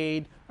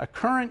paid a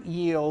current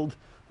yield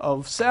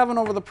of 7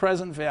 over the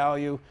present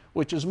value,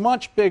 which is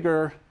much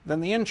bigger than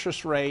the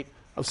interest rate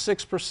of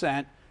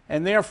 6%,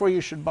 and therefore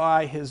you should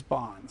buy his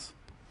bonds.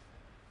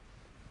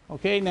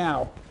 Okay,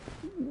 now,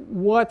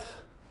 what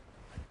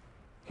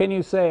can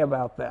you say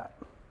about that?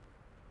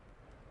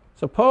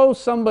 Suppose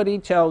somebody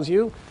tells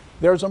you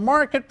there's a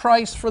market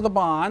price for the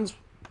bonds,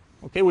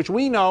 okay, which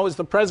we know is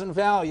the present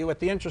value at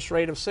the interest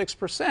rate of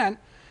 6%,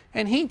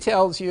 and he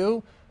tells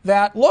you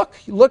that,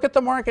 look at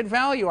the market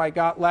value I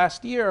got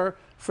last year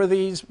for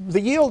the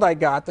yield I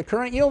got, the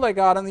current yield I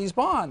got on these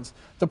bonds.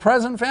 The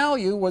present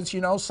value was,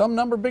 some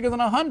number bigger than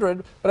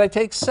 100, but I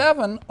take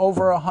 7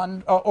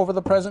 over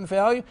the present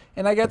value,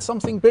 and I get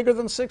something bigger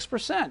than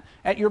 6%.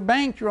 At your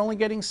bank, you're only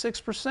getting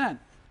 6%.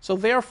 So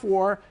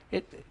therefore,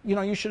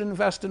 you should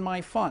invest in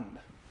my fund.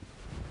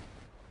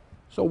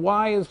 So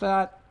why is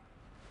that?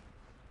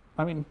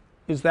 I mean,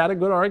 is that a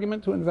good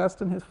argument to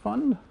invest in his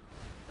fund?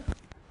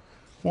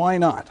 Why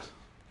not?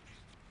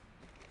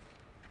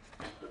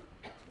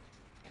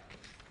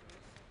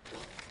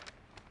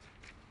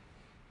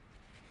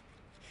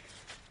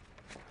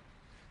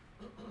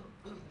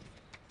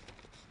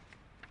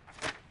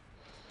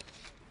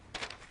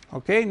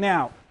 Okay,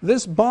 now,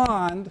 this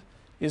bond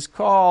is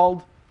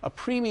called a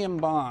premium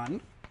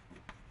bond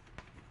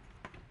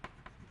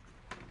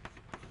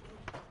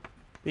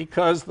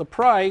because the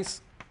price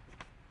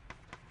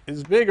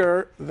is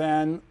bigger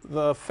than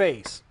the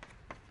face.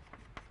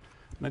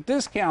 And a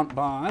discount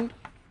bond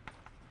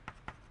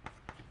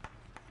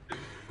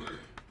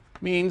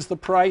means the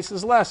price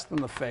is less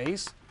than the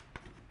face.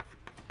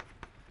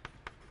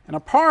 And a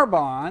par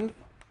bond,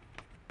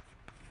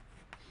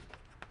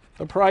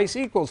 the price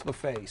equals the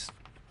face.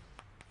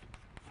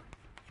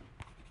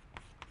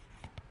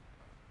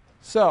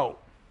 So,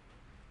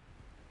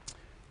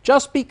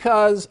 just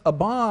because a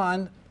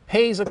bond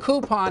pays a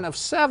coupon of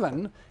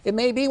 7, it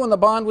may be when the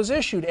bond was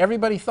issued,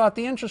 everybody thought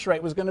the interest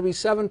rate was going to be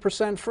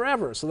 7%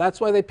 forever. So that's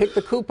why they picked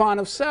the coupon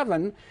of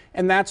 7,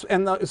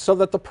 so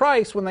that the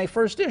price when they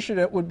first issued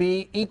it would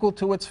be equal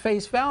to its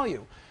face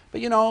value.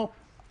 But you know,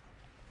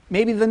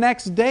 maybe the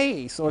next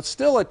day, so it's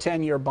still a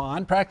 10-year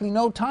bond, practically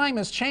no time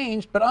has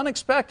changed, but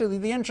unexpectedly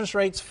the interest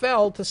rates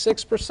fell to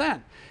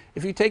 6%.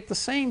 If you take the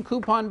same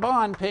coupon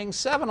bond paying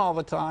 7 all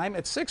the time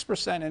at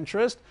 6%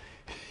 interest,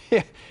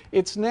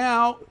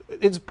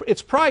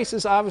 its price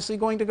is obviously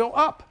going to go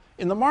up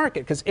in the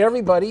market because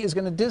everybody is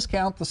going to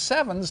discount the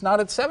 7s not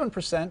at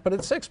 7% but at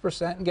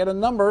 6% and get a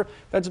number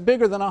that's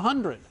bigger than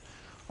 100.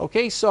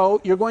 Okay,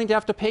 so you're going to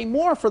have to pay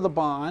more for the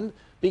bond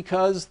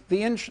because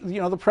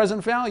the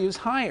present value is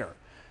higher.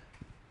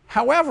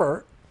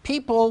 However,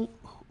 people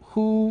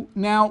who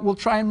now will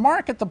try and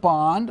market the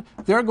bond,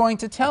 they're going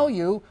to tell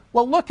you,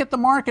 well, look at the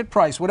market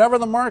price, whatever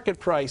the market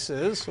price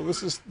is. So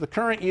this is the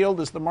current yield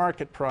is the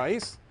market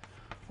price.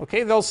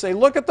 Okay, they'll say,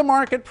 look at the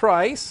market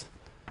price.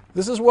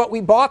 This is what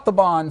we bought the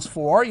bonds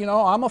for. You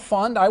know, I'm a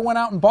fund. I went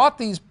out and bought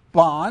these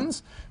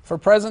bonds for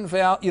present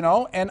value, you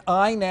know, and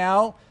I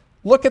now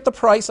look at the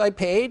price I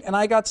paid, and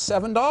I got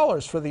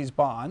 $7 for these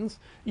bonds,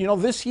 you know,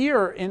 this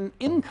year in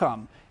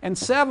income. And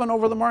 7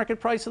 over the market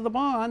price of the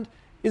bond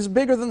is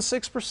bigger than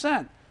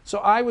 6%. So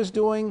I was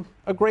doing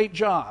a great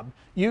job.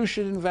 You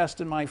should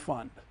invest in my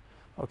fund.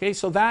 Okay,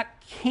 so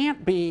that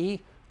can't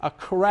be a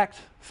correct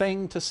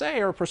thing to say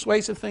or a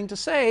persuasive thing to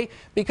say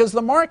because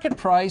the market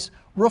price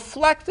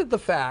reflected the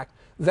fact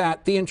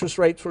that the interest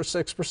rates were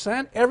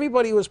 6%.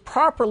 Everybody was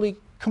properly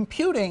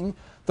computing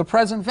the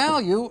present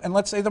value, and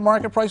let's say the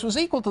market price was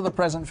equal to the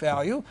present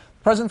value.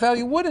 Present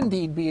value would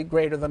indeed be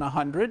greater than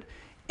 100,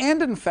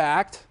 and in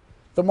fact,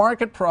 the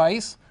market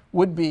price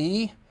would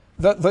be,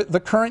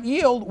 the current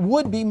yield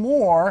would be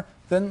more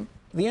than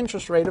the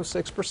interest rate of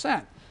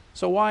 6%.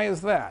 So why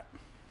is that?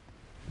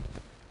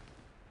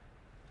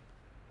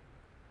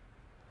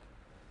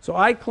 So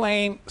I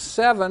claim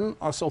 7,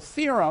 so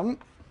theorem,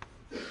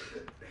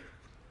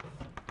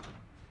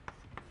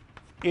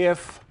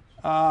 if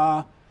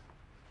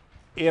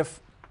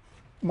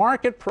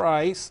market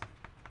price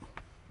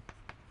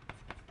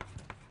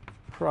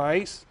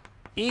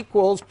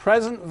equals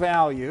present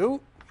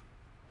value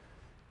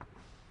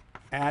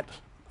at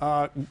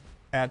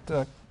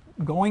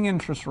going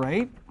interest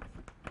rate,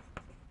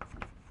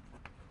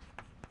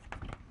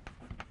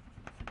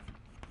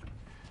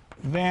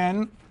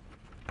 then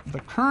the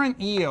current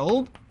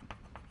yield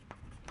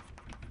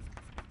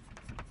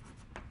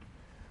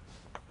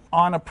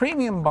on a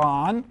premium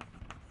bond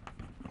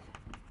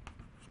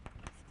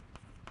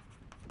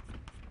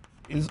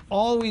is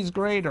always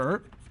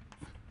greater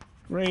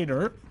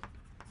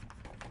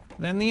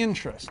than the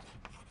interest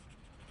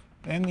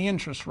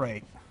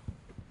rate.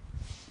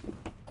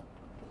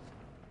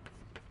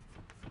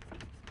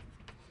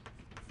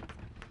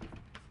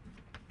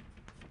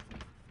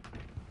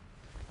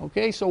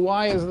 Okay, so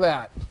why is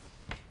that?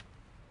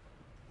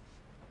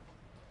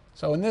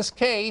 So in this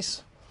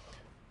case,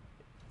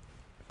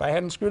 if I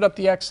hadn't screwed up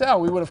the Excel,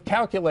 we would have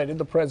calculated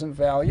the present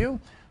value.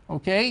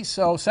 Okay,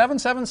 so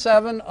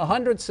 777,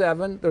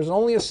 107, there's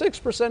only a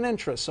 6%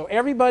 interest. So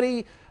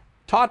everybody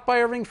taught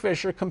by Irving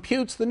Fisher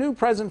computes the new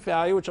present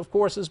value, which of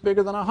course is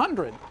bigger than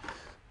 100.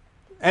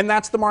 And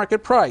that's the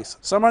market price.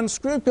 Some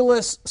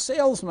unscrupulous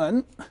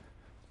salesman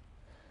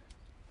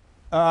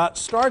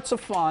starts a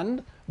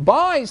fund,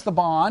 buys the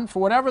bond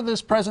for whatever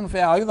this present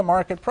value, the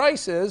market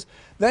price is,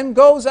 then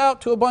goes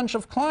out to a bunch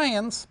of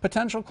clients,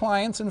 potential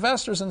clients,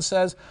 investors, and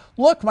says,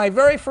 look, my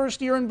very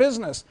first year in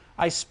business,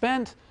 I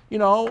spent, you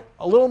know,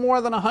 a little more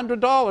than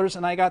 $100,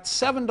 and I got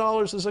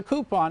 $7 as a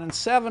coupon, and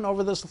 7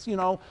 over this, you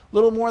know,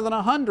 little more than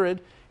 100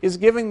 is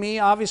giving me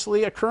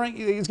obviously a current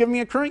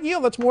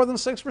yield that's more than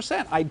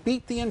 6%. I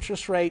beat the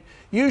interest rate.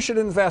 You should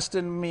invest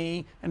in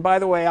me, and by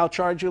the way, I'll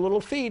charge you a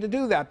little fee to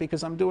do that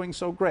because I'm doing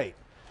so great.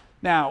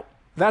 Now,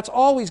 that's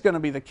always going to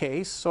be the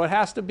case, so it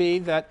has to be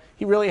that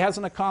he really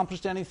hasn't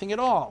accomplished anything at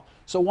all.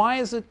 So why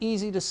is it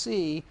easy to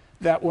see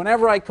that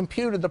whenever I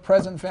computed the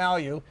present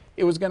value,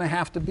 it was going to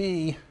have to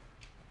be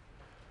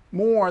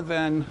more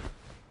than,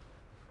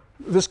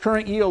 this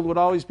current yield would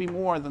always be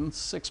more than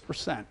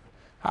 6%.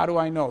 How do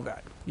I know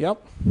that?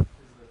 Yep? Is the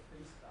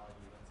face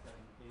value that's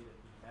getting paid at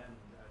the end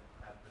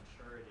at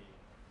maturity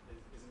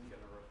isn't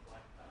going to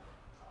reflect that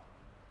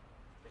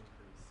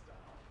increased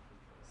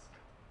interest,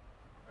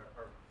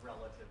 or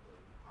relatively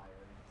higher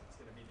interest. It's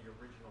going to be the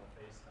original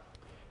face value.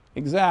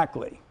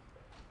 Exactly.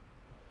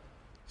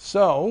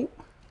 So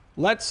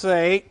let's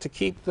say, to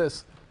keep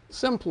this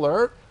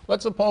simpler,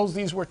 let's suppose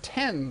these were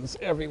 10s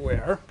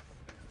everywhere.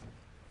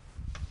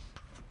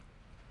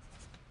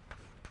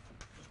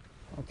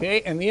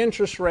 Okay, and the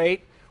interest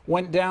rate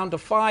went down to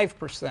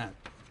 5%.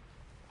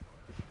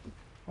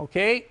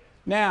 Okay,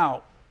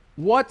 now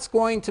what's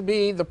going to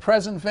be the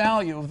present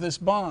value of this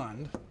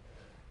bond?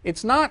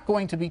 It's not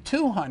going to be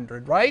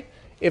 200, right?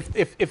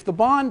 If the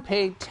bond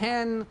paid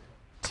 10,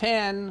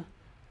 10,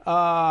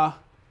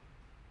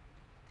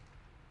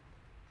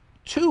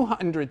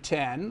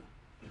 210,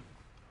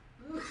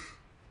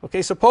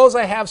 Okay, suppose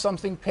I have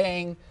something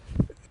paying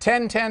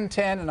 10, 10,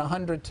 10, and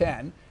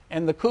 110,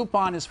 and the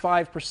coupon is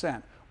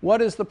 5%.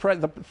 What is the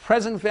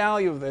present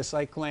value of this,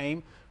 I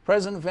claim?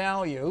 Present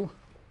value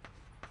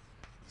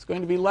is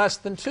going to be less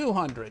than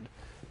 200.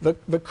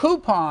 The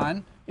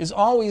coupon is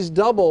always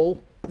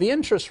double the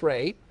interest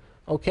rate.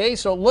 Okay,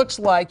 so it looks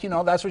like,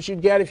 that's what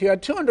you'd get if you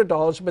had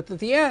 $200, but at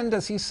the end,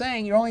 as he's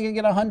saying, you're only going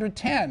to get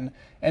 110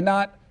 and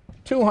not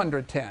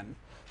 210.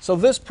 So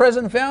this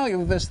present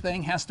value of this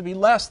thing has to be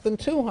less than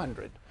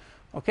 200.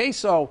 Okay,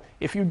 so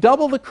if you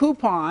double the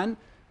coupon,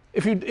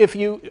 if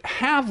you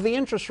halve the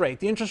interest rate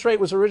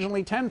was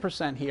originally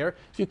 10% here.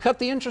 If you cut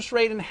the interest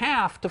rate in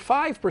half to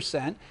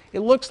 5%, it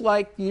looks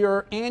like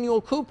your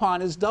annual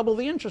coupon is double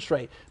the interest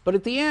rate. But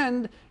at the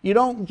end, you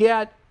don't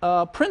get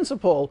a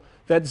principal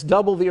that's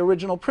double the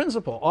original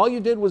principal. All you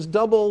did was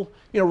double,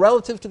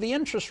 relative to the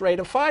interest rate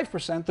of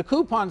 5%. The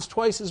coupon's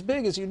twice as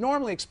big as you'd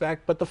normally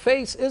expect, but the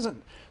face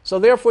isn't. So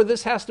therefore,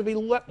 this has to be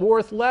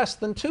worth less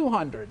than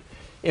 200.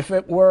 If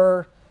it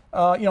were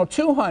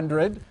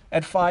 200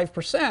 at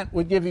 5%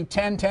 would give you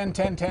 10, 10,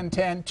 10, 10,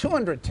 10,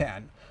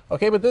 210.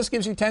 Okay, but this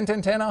gives you 10,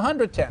 10, 10,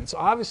 110. So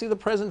obviously the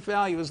present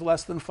value is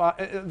less than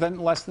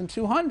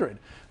 200.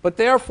 But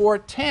therefore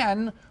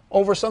 10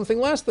 over something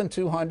less than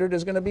 200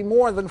 is going to be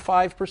more than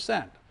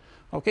 5%.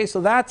 Okay,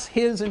 so that's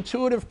his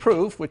intuitive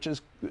proof, which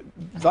is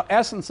the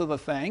essence of the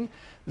thing,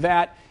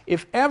 that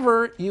if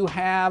ever you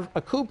have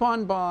a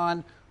coupon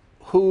bond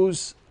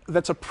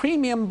that's a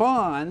premium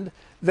bond,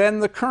 then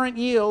the current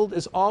yield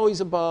is always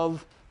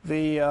above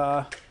the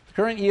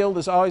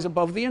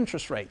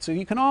interest rate. So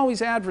you can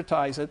always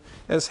advertise it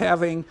as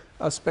having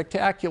a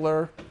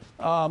spectacular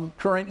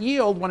current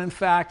yield when in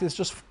fact it's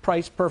just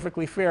priced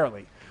perfectly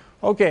fairly.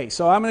 Okay,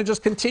 so I'm going to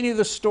just continue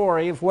the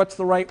story of what's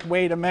the right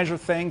way to measure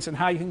things and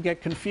how you can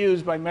get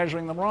confused by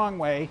measuring the wrong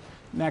way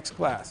next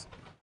class.